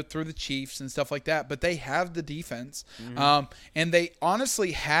got to go through the Chiefs and stuff like that. But they have the defense, and they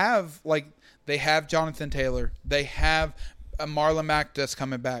honestly have they have Jonathan Taylor. They have Marlon Mack that's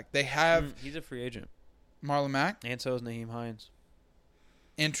coming back. They have He's a free agent. Marlon Mack. And so is Naheem Hines.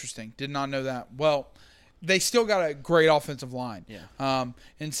 Interesting. Did not know that. Well, they still got a great offensive line. Yeah.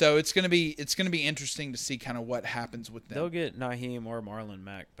 And so it's gonna be interesting to see kind of what happens with them. They'll get Naheem or Marlon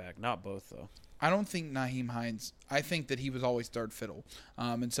Mack back. Not both though. I don't think Naheem Hines. I think that he was always third fiddle.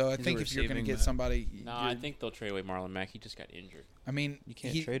 And so I He's think a if you're going to receiving get back. somebody, No, I think they'll trade away Marlon Mack. He just got injured. I mean, You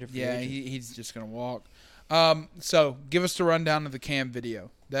can't trade a free Yeah, agent. he's just going to walk. So give us the rundown of the Cam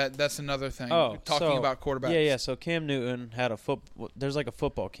video. That's another thing. Talking about quarterbacks. Yeah. So Cam Newton had there's like a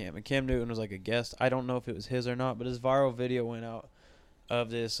football camp, and Cam Newton was like a guest. I don't know if it was his or not, but his viral video went out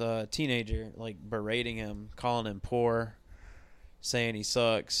of this teenager like berating him, calling him poor, saying he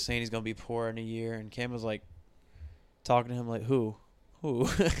sucks, saying he's gonna be poor in a year, and Cam was like talking to him like, who,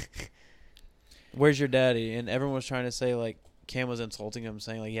 where's your daddy? And everyone was trying to say like Cam was insulting him,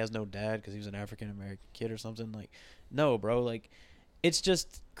 saying like he has no dad because he was an African American kid or something. Like, no, bro, like. It's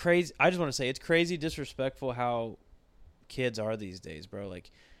just crazy. I just want to say it's crazy disrespectful how kids are these days, bro.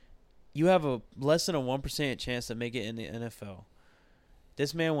 Like, you have a less than a 1% chance to make it in the NFL.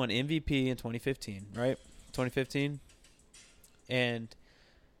 This man won MVP in 2015, right? 2015. And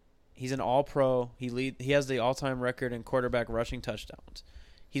he's an all-pro. He has the all-time record in quarterback rushing touchdowns.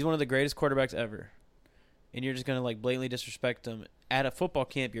 He's one of the greatest quarterbacks ever. And you're just going to, like, blatantly disrespect him at a football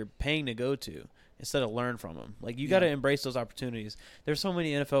camp you're paying to go to. Instead of learn from them. Like, you got to embrace those opportunities. There's so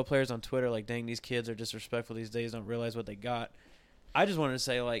many NFL players on Twitter like, dang, these kids are disrespectful these days, don't realize what they got. I just wanted to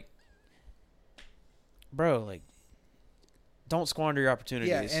say, like, bro, like, don't squander your opportunities.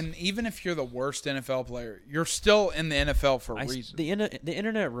 Yeah, and even if you're the worst NFL player, you're still in the NFL for a reason. The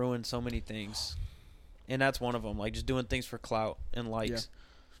internet ruined so many things, and that's one of them. Like, just doing things for clout and likes.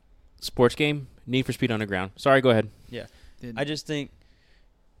 Sports game, Need for Speed Underground. Sorry, go ahead. Yeah. I just think,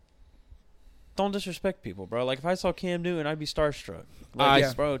 don't disrespect people, bro. Like, if I saw Cam Newton, I'd be starstruck.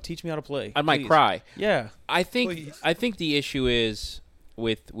 Like, bro, teach me how to play. I might please. cry. Yeah. I think the issue is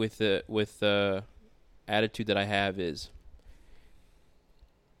with the attitude that I have is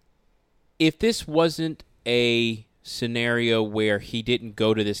if this wasn't a scenario where he didn't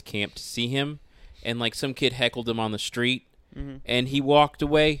go to this camp to see him and like some kid heckled him on the street and he walked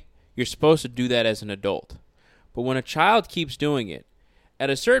away, you're supposed to do that as an adult. But when a child keeps doing it, at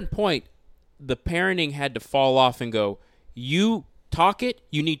a certain point, the parenting had to fall off and go, you talk it,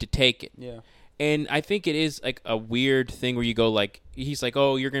 you need to take it. Yeah. And I think it is like a weird thing where you go like, he's like,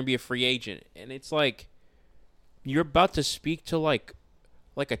 oh, you're going to be a free agent. And it's like, you're about to speak to like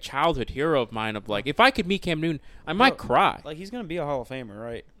a childhood hero of mine of like, if I could meet Cam Newton, I might cry. Like, he's going to be a Hall of Famer,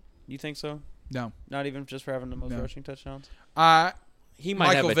 right? You think so? No. Not even just for having the most rushing touchdowns? He might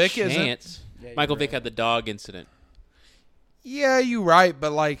Michael have Vick a isn't. chance. Yeah, Michael you're Vick right. had the dog incident. Yeah, you're right,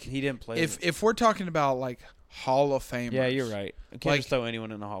 but like He didn't play. if we're talking about like Hall of Famers. Yeah, you're right. You can't Like- just throw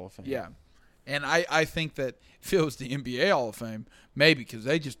anyone in the Hall of Fame. Yeah. And I think that if it was the NBA Hall of Fame, maybe because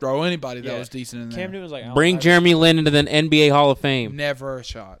they just throw anybody that Yeah. was decent in there. Cam Newton was like, Bring Jeremy Lin into the NBA Hall of Fame. Never a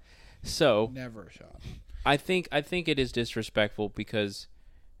shot. So Never a shot. I think it is disrespectful because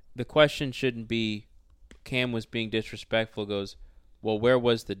the question shouldn't be Cam was being disrespectful. It goes, well, where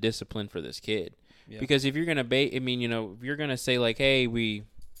was the discipline for this kid? Yeah. Because if you're gonna if you're gonna say like, hey,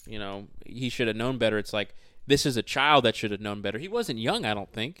 he should have known better. It's like this is a child that should have known better. He wasn't young, I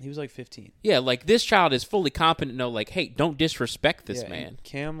don't think. He was like 15. Yeah, like this child is fully competent to know, like, hey, don't disrespect this Yeah, man. and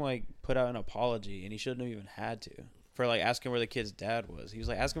Cam like put out an apology, and he shouldn't have even had to for like asking where the kid's dad was. He was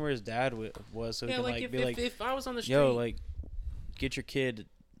like asking where his dad was, so he can like be like, if I was on the street, yo, like, get your kid.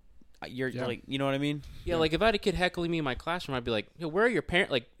 You're like, you know what I mean? yeah, like if I had a kid heckling me in my classroom, I'd be like, yo, where are your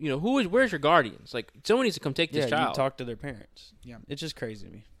parents? Like, where's your guardians? Like, someone needs to come take this Yeah, child. you talk to their parents. Yeah. It's just crazy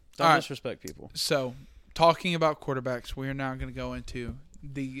to me. Don't All right. disrespect people. So, talking about quarterbacks, we are now going to go into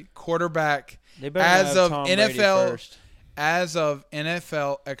the quarterback They better as have of Tom Brady NFL first. as of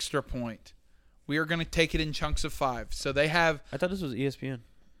NFL Extra Point. We are going to take it in chunks of 5. So they have I thought this was ESPN.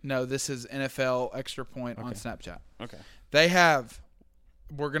 no. This is NFL Extra Point on Okay. Snapchat. Okay. They have.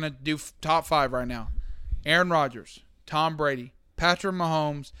 We're going to do top 5 right now. Aaron Rodgers, Tom Brady, Patrick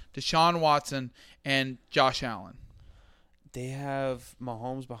Mahomes, Deshaun Watson, and Josh Allen. They have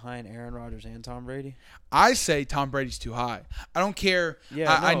Mahomes behind Aaron Rodgers and Tom Brady. I say Tom Brady's too high. I don't care.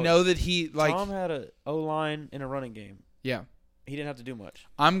 Yeah, I no. know that he like. Tom had a O-line in a running game. Yeah, He didn't have to do much.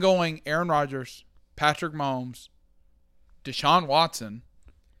 I'm going Aaron Rodgers, Patrick Mahomes, Deshaun Watson,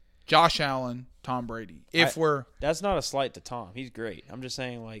 Josh Allen, Tom Brady. If we're That's not a slight to Tom. He's great. I'm just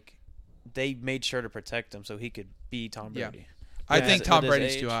saying, like, they made sure to protect him so he could be Tom Yeah. Brady. I Yeah, think with Tom his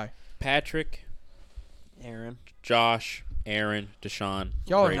Brady's age. too high. Patrick, Aaron. Josh, Aaron, Deshaun.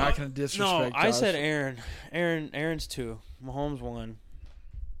 Y'all are Brady. not going to No, disrespect I Josh. said Aaron. Aaron's 2. Mahomes 1.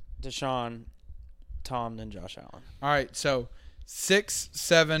 Deshaun, Tom, then Josh Allen. All right, so 6,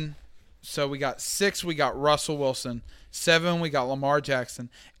 7. So we got 6, we got Russell Wilson. 7, we got Lamar Jackson.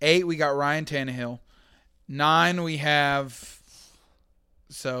 8, we got Ryan Tannehill. 9, we have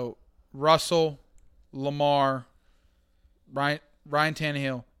Russell, Lamar, Ryan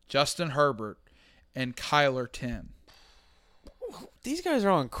Tannehill, Justin Herbert, and Kyler 10. These guys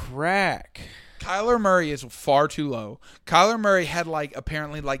are on crack. Kyler Murray is far too low. Kyler Murray had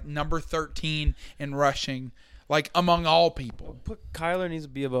apparently number 13 in rushing, among all people. Kyler needs to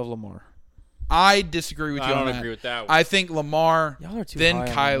be above Lamar. I disagree with you I on don't that. agree with that one. I think Lamar, Y'all are too then high on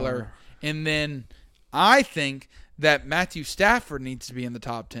Kyler, Lamar. and then I think that Matthew Stafford needs to be in the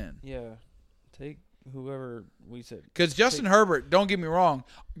top 10. Yeah. Take whoever we said. Because Justin Herbert, don't get me wrong,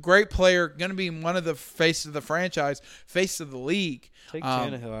 great player, going to be one of the faces of the franchise, face of the league. Take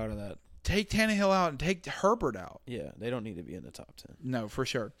Tannehill out of that. Take Tannehill out and take Herbert out. Yeah, they don't need to be in the top 10. No, for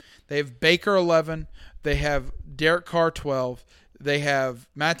sure. They have Baker 11. They have Derek Carr 12. They have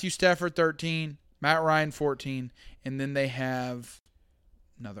Matthew Stafford 13, Matt Ryan 14, and then they have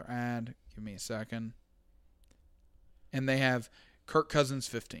another ad. Give me a second. And they have Kirk Cousins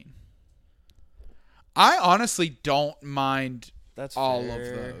 15. I honestly don't mind That's all fair.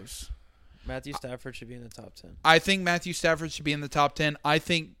 of those. Matthew Stafford should be in the top 10. I think Matthew Stafford should be in the top 10. I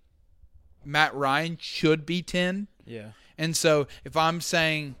think Matt Ryan should be 10. Yeah. And so if I'm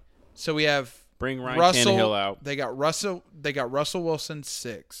saying, so we have Bring Ryan Russell, Tannehill out. They got Russell Wilson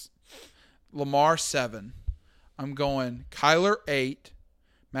 6, Lamar 7. I'm going Kyler 8,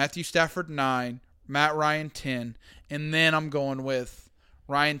 Matthew Stafford 9, Matt Ryan 10, and then I'm going with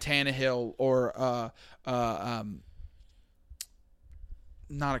Ryan Tannehill or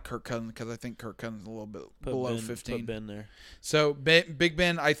not a Kirk Cousins because I think Kirk Cousins is a little bit below 15. Put Ben there. So Big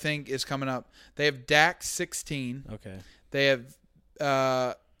Ben I think is coming up. They have Dak 16. Okay. They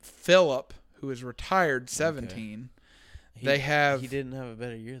have Phillip, who is retired, 17. He didn't have a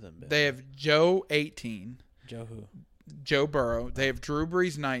better year than Ben. They have Joe 18. Joe who? Joe Burrow. They have Drew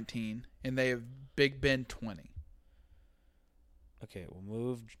Brees 19, and they have Big Ben 20. Okay, we'll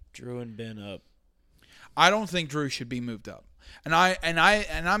move Drew and Ben up. I don't think Drew should be moved up. And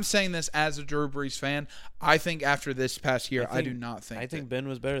I'm saying this as a Drew Brees fan. I think after this past year, I do not think. I think Ben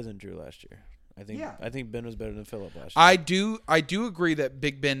was better than Drew last year. I think Ben was better than Phillip last year. I do agree that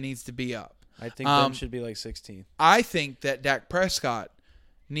Big Ben needs to be up. I think Ben should be like 16. I think that Dak Prescott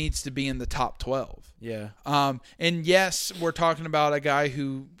needs to be in the top 12. Yeah. And yes, we're talking about a guy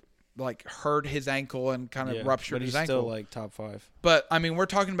who hurt his ankle and kind of ruptured his ankle. But he's still top 5. But I mean, we're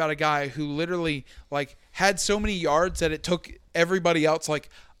talking about a guy who literally had so many yards that it took everybody else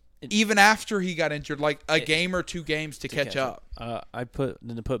even after he got injured a game or 2 games to catch up. I put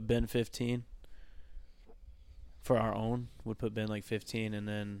Ben 15 for our own. Would put Ben 15 and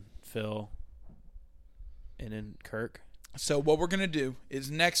then Phil and then Kirk. So what we're gonna do is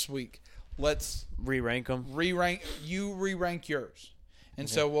next week, let's Re-rank them. re-rank yours, and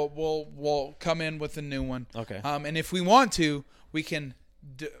so we'll come in with a new one. Okay. And if we want to, we can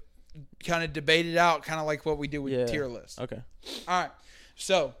kind of debate it out, kind of like what we do with tier list. Okay. All right.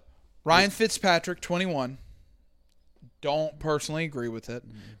 So Ryan Fitzpatrick, 21. Don't personally agree with it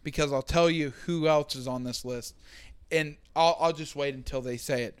because I'll tell you who else is on this list, and I'll just wait until they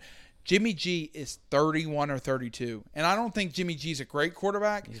say it. Jimmy G is 31 or 32, and I don't think Jimmy G's a great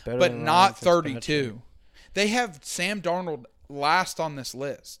quarterback, but than not Ryan 32. They have Sam Darnold last on this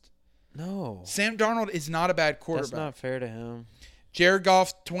list. No. Sam Darnold is not a bad quarterback. That's not fair to him. Jared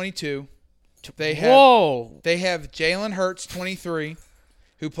Goff, 22. They have Jalen Hurts, 23,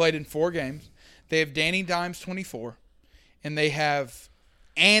 who played in 4 games. They have Danny Dimes, 24, and they have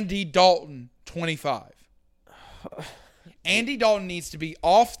Andy Dalton, 25. Andy Dalton needs to be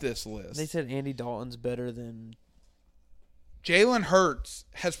off this list. They said Andy Dalton's better than Jalen Hurts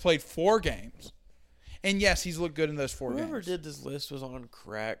has played 4 games. And yes, he's looked good in those 4 games. whoever did this list was on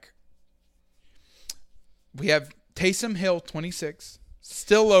crack. We have Taysom Hill, 26,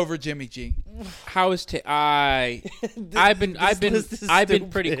 still over Jimmy G. How is I've been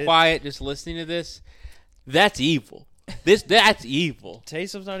pretty quiet just listening to this. That's evil. That's evil.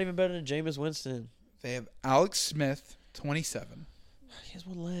 Taysom's not even better than Jameis Winston. They have Alex Smith, 27. He has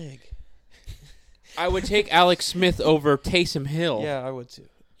 1 leg. I would take Alex Smith over Taysom Hill. Yeah, I would too.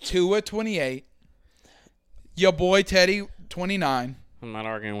 Tua, 28. Your boy Teddy, 29. I'm not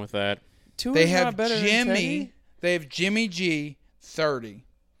arguing with that. Tua's They have not better than Jimmy. Teddy? They have Jimmy G, 30.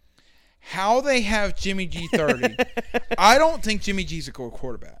 how they have Jimmy G 30. I don't think Jimmy G's a good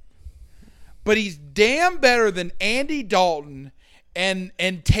quarterback. But he's damn better than Andy Dalton and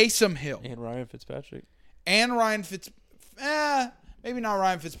Taysom Hill. And Ryan Fitzpatrick. And Ryan maybe not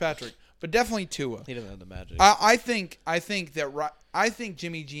Ryan Fitzpatrick, but definitely Tua. He doesn't have the magic. I think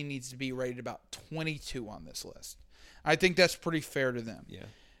Jimmy G needs to be rated about 22 on this list. I think that's pretty fair to them. Yeah.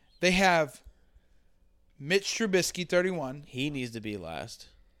 They have Mitch Trubisky 31. He needs to be last.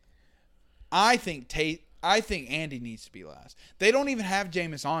 I think Andy needs to be last. They don't even have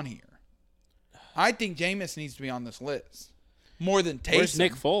Jameis on here. I think Jameis needs to be on this list more than Taysom. Where's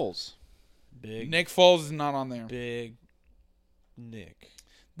Nick Foles? Nick Foles is not on there. Big Nick.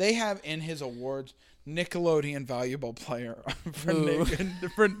 They have in his awards Nickelodeon Valuable Player for Who?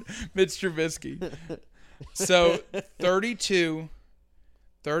 Mitch Trubisky. So 32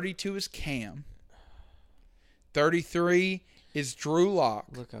 is Cam. 33 is Drew Lock.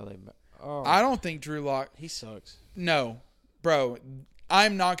 Look how they. Oh, I don't think Drew Lock. he sucks. No, bro.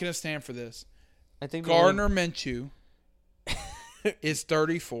 I'm not going to stand for this. I think Gardner Minshew is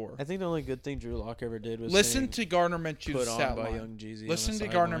 34. I think the only good thing Drew Lock ever did was Listen saying, to Gardner Minshew's put on stat by line. Young Jeezy. Listen on the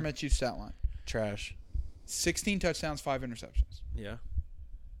to Gardner sideline. Minshew's stat line. Trash. 16 touchdowns, 5 interceptions. Yeah.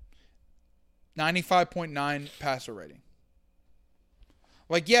 95.9 passer rating.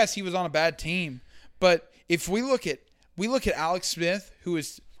 Like, yes, he was on a bad team, but if we look at Alex Smith, who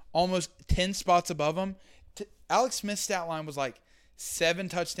is almost 10 spots above him, Alex Smith's stat line was like 7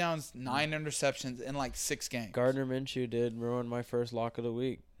 touchdowns, 9 interceptions in like 6 games. Gardner Minshew did ruin my first lock of the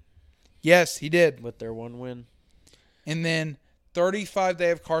week Yes, he did. with their one win. And then 35, they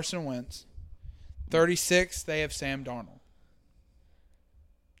have Carson Wentz. 36, they have Sam Darnold.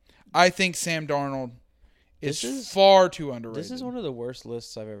 I think Sam Darnold is far too underrated. This is one of the worst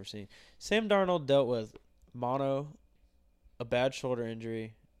lists I've ever seen. Sam Darnold dealt with mono, a bad shoulder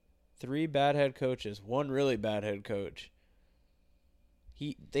injury, 3 bad head coaches, 1 really bad head coach.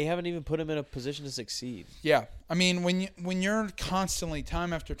 They haven't even put him in a position to succeed. Yeah, I mean when you're constantly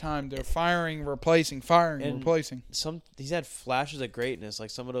time after time they're firing, replacing, firing, And replacing. He's had flashes of greatness, like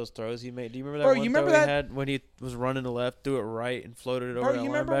some of those throws he made. Do you remember that Bro, one you throw remember that? he had when he was running to left, threw it right, and floated it over Bro, that you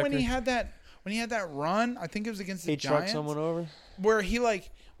remember linebacker? when he had that run? I think it was against the he trucked Giants, someone over. where he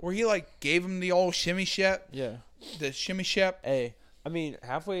gave him the old shimmy shep, Yeah. the shimmy shep. Hey, I mean,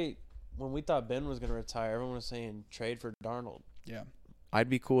 halfway when we thought Ben was going to retire, everyone was saying trade for Darnold. Yeah, I'd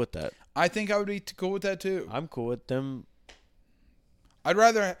be cool with that. I think I would be cool with that too. I'm cool with them. I'd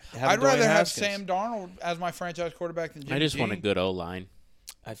rather Dwayne have Haskins. Sam Darnold as my franchise quarterback than Jimmy I just G. want a good O-line.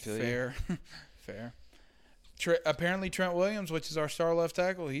 I feel you. Fair, fair. Apparently Trent Williams, which is our star left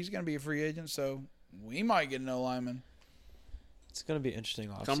tackle, he's going to be a free agent, so we might get no lineman. It's going to be interesting.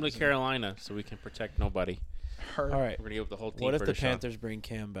 Come to Carolina so we can protect nobody. Hurt. All right. We're going to give the whole team What if for the the shot. Panthers bring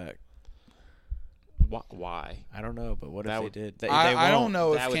Cam back? Why? I don't know, but what That if would- they did? They I don't won't.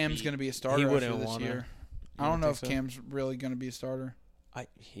 know if That would Cam's be- going to be a starter He after wouldn't this wanna. year. You I don't know if think so? Cam's really going to be a starter.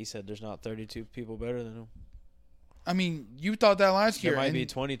 He said there's not 32 people better than him. I mean, you thought that last year. There might and- be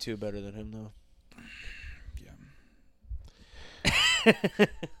 22 better than him, though.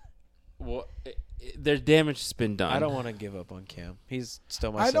 Well, their damage has been done. I don't want to give up on Cam. He's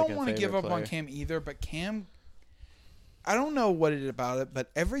still my I second don't want to give favorite up on player. Cam either, but Cam, I don't know what it is about it,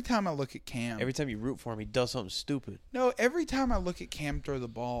 but every time I look at Cam, Every time you root for him, he does something stupid. every time I look at Cam throw the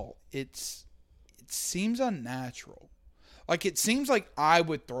ball, it seems unnatural. Like it seems like I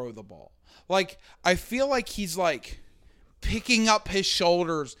would throw the ball. Like I feel like he's like picking up his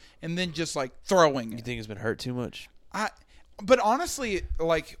shoulders and then just like throwing You it. think he's been hurt too much? But honestly,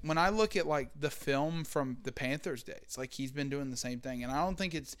 like when I look at like the film from the Panthers days, like he's been doing the same thing, and I don't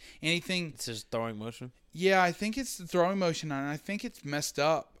think it's anything. It's just throwing motion. Yeah, I think it's the throwing motion, and I think it's messed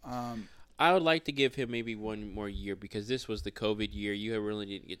up. I would like to give him maybe one more year because this was the COVID year. You really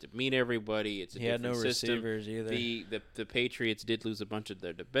didn't get to meet everybody. It's a He had different no system. receivers either. The Patriots did lose a bunch of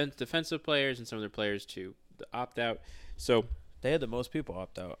their defensive players and some of their players to the opt out. So They had the most people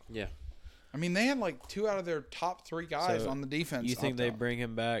opt out. yeah, I mean, they had like 2 out of their top 3 guys So, on the defense. You think opt they out. bring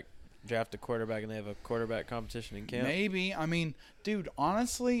him back, draft a quarterback, and they have a quarterback competition in camp? Maybe. I mean, dude,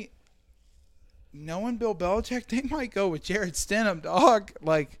 honestly, knowing Bill Belichick, they might go with Jared Stidham, dog.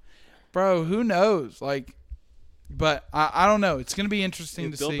 Like, bro, who knows? Like, but I don't know. It's going to be interesting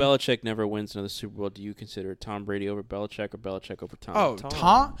if to Bill see. Belichick never wins another Super Bowl, do you consider Tom Brady over Belichick or Belichick over Tom? Oh,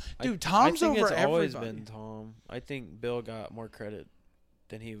 Tom? Dude, Tom's I think over it's always everybody. been Tom. I think Bill got more credit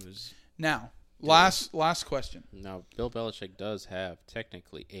than he was. Now, last question. No, Bill Belichick does have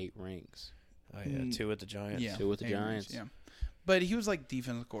technically 8 rings. Oh, yeah, 2 with the Giants. Yeah, 2 with the Aaron's, Giants. Yeah, but he was like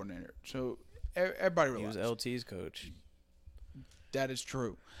defensive coordinator, so everybody He was relaxed. LT's coach. That is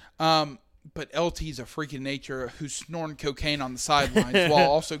true. But LT's a freak of nature who's snorting cocaine on the sidelines while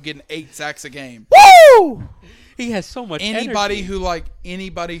also getting 8 sacks a game. Woo! He has so much Anybody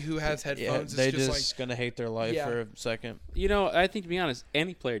energy. who has headphones they're is just gonna hate their life Yeah. for a second. You know, I think to be honest,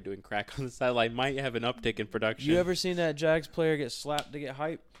 any player doing crack on the sideline might have an uptick in production. You ever seen that Jags player get slapped to get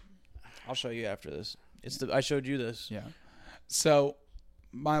hype? I'll show you after this. I showed you this. Yeah. So,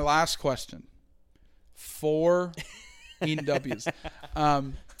 my last question. 4 EWs.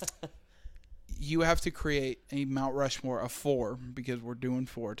 You have to create a Mount Rushmore of 4 because we're doing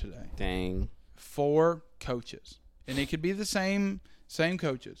 4 today. Dang. 4 coaches. And it could be the same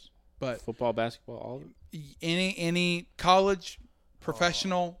coaches, but Football, basketball, all of it? any college,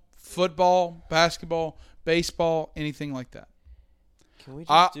 professional, football, basketball, baseball, anything like that. Can we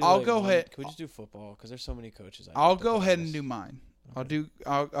just I'll go ahead. Can we just do football? Because there's so many coaches. I'll go ahead and do mine.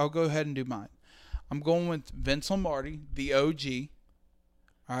 I'll go ahead and do mine. I'm going with Vince Lombardi, the OG.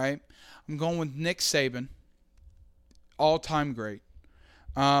 All right. I'm going with Nick Saban, all-time great.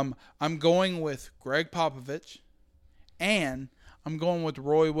 I'm going with Greg Popovich, and I'm going with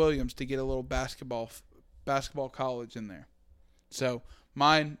Roy Williams to get a little basketball college in there. So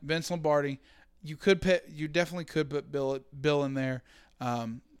mine, Vince Lombardi. You definitely could put Bill in there.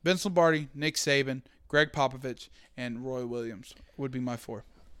 Vince Lombardi, Nick Saban, Greg Popovich, and Roy Williams would be my 4.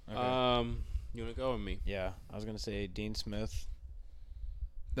 Okay. You want to go with me? Yeah, I was gonna say Dean Smith.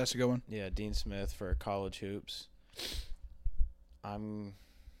 That's a good one. Yeah, Dean Smith for college hoops. I'm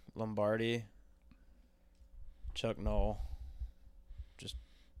Lombardi, Chuck Noll. Just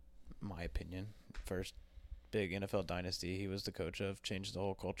my opinion. First big NFL dynasty he was the coach of, changed the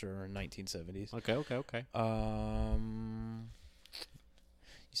whole culture in 1970s. Okay.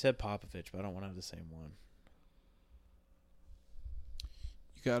 You said Popovich, but I don't want to have the same one.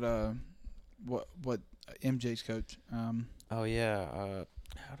 You got what MJ's coach? Oh yeah.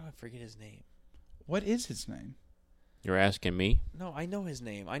 How do I forget his name? What is his name? You're asking me? No, I know his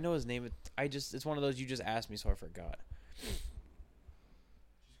name. It's one of those you just asked me, so I forgot.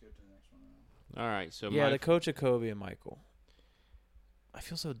 All right. So Yeah, the coach of Kobe and Michael. I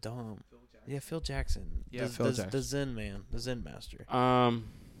feel so dumb. Phil Jackson. Yeah, Phil Jackson. The Zen man, the Zen master. I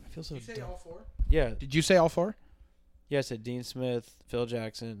I feel so Did you say dumb. all 4? Yeah, Did you say all 4? yeah. I said Dean Smith, Phil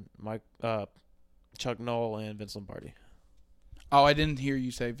Jackson, Chuck Noll, and Vince Lombardi. Oh, I didn't hear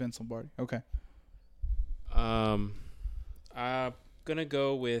you say Vince Lombardi. Okay. I'm gonna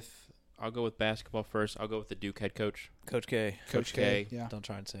go with. I'll go with basketball first. I'll go with the Duke head coach, Coach K. Coach K. Yeah. Don't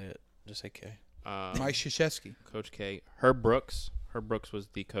try and say it. Just say K. Mike Krzyzewski. Coach K. Herb Brooks. Herb Brooks was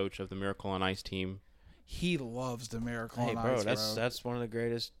the coach of the Miracle on Ice team. He loves the Miracle Hey, on bro, Ice, that's one of the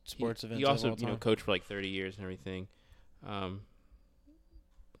greatest sports events He also, of all time. coached for like 30 years and everything.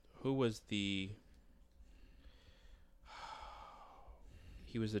 Who was the?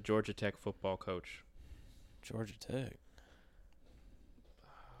 He was the Georgia Tech football coach. Georgia Tech.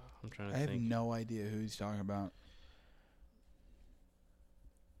 I'm trying to I have think. no idea who he's talking about.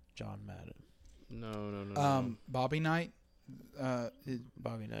 John Madden. No. Bobby Knight.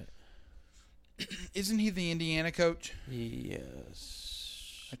 Bobby Knight. Isn't he the Indiana coach?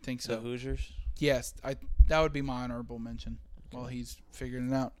 Yes. I think The so. Hoosiers. Yes, that would be my honorable mention while he's figuring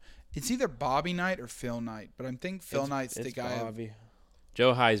it out. It's either Bobby Knight or Phil Knight, but I think Phil Knight's the it's guy. Bobby.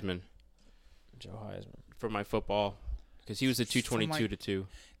 Joe Heisman Joe Heisman. for my football because he was a 222 to 2.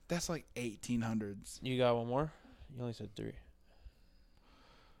 That's like 1800s. You got one more? You only said 3.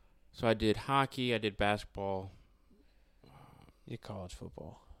 So I did hockey. I did basketball. You college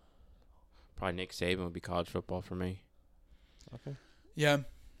football. Probably Nick Saban would be college football for me. Okay. Yeah.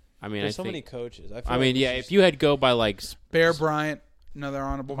 I mean, There's I so think. many coaches. If you had go by like, Bear Bryant, another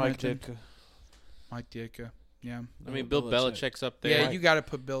honorable Mike mention. Ditka, Mike Ditka. Yeah. I mean, Bill Belichick's up there. Yeah, Mike- you got to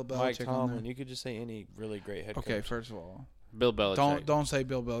put Bill Mike Belichick on Tomlin. there. You could just say any really great head Okay, coach. first of all, Bill Belichick. don't say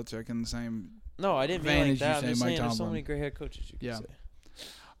Bill Belichick in the same. No, I didn't Van mean like as you that. I'm say just Mike saying there's so Tomlin. many great head coaches you could Yeah. say.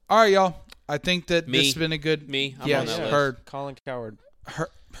 All right, y'all. I think that Me. this has been a good. Me, I'm yes, on that list. heard. Colin Coward.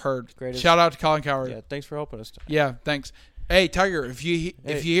 Heard. Greatest- Shout out to Colin Coward. Yeah, thanks for helping us. Yeah, thanks. Hey, Tiger, if you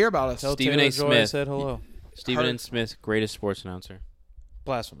hear about us, Tell Stephen Taylor A. Joy I Smith. said hello. Stephen Heard. N. Smith, greatest sports announcer.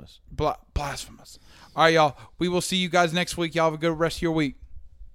 Blasphemous. blasphemous. All right, y'all. We will see you guys next week. Y'all have a good rest of your week.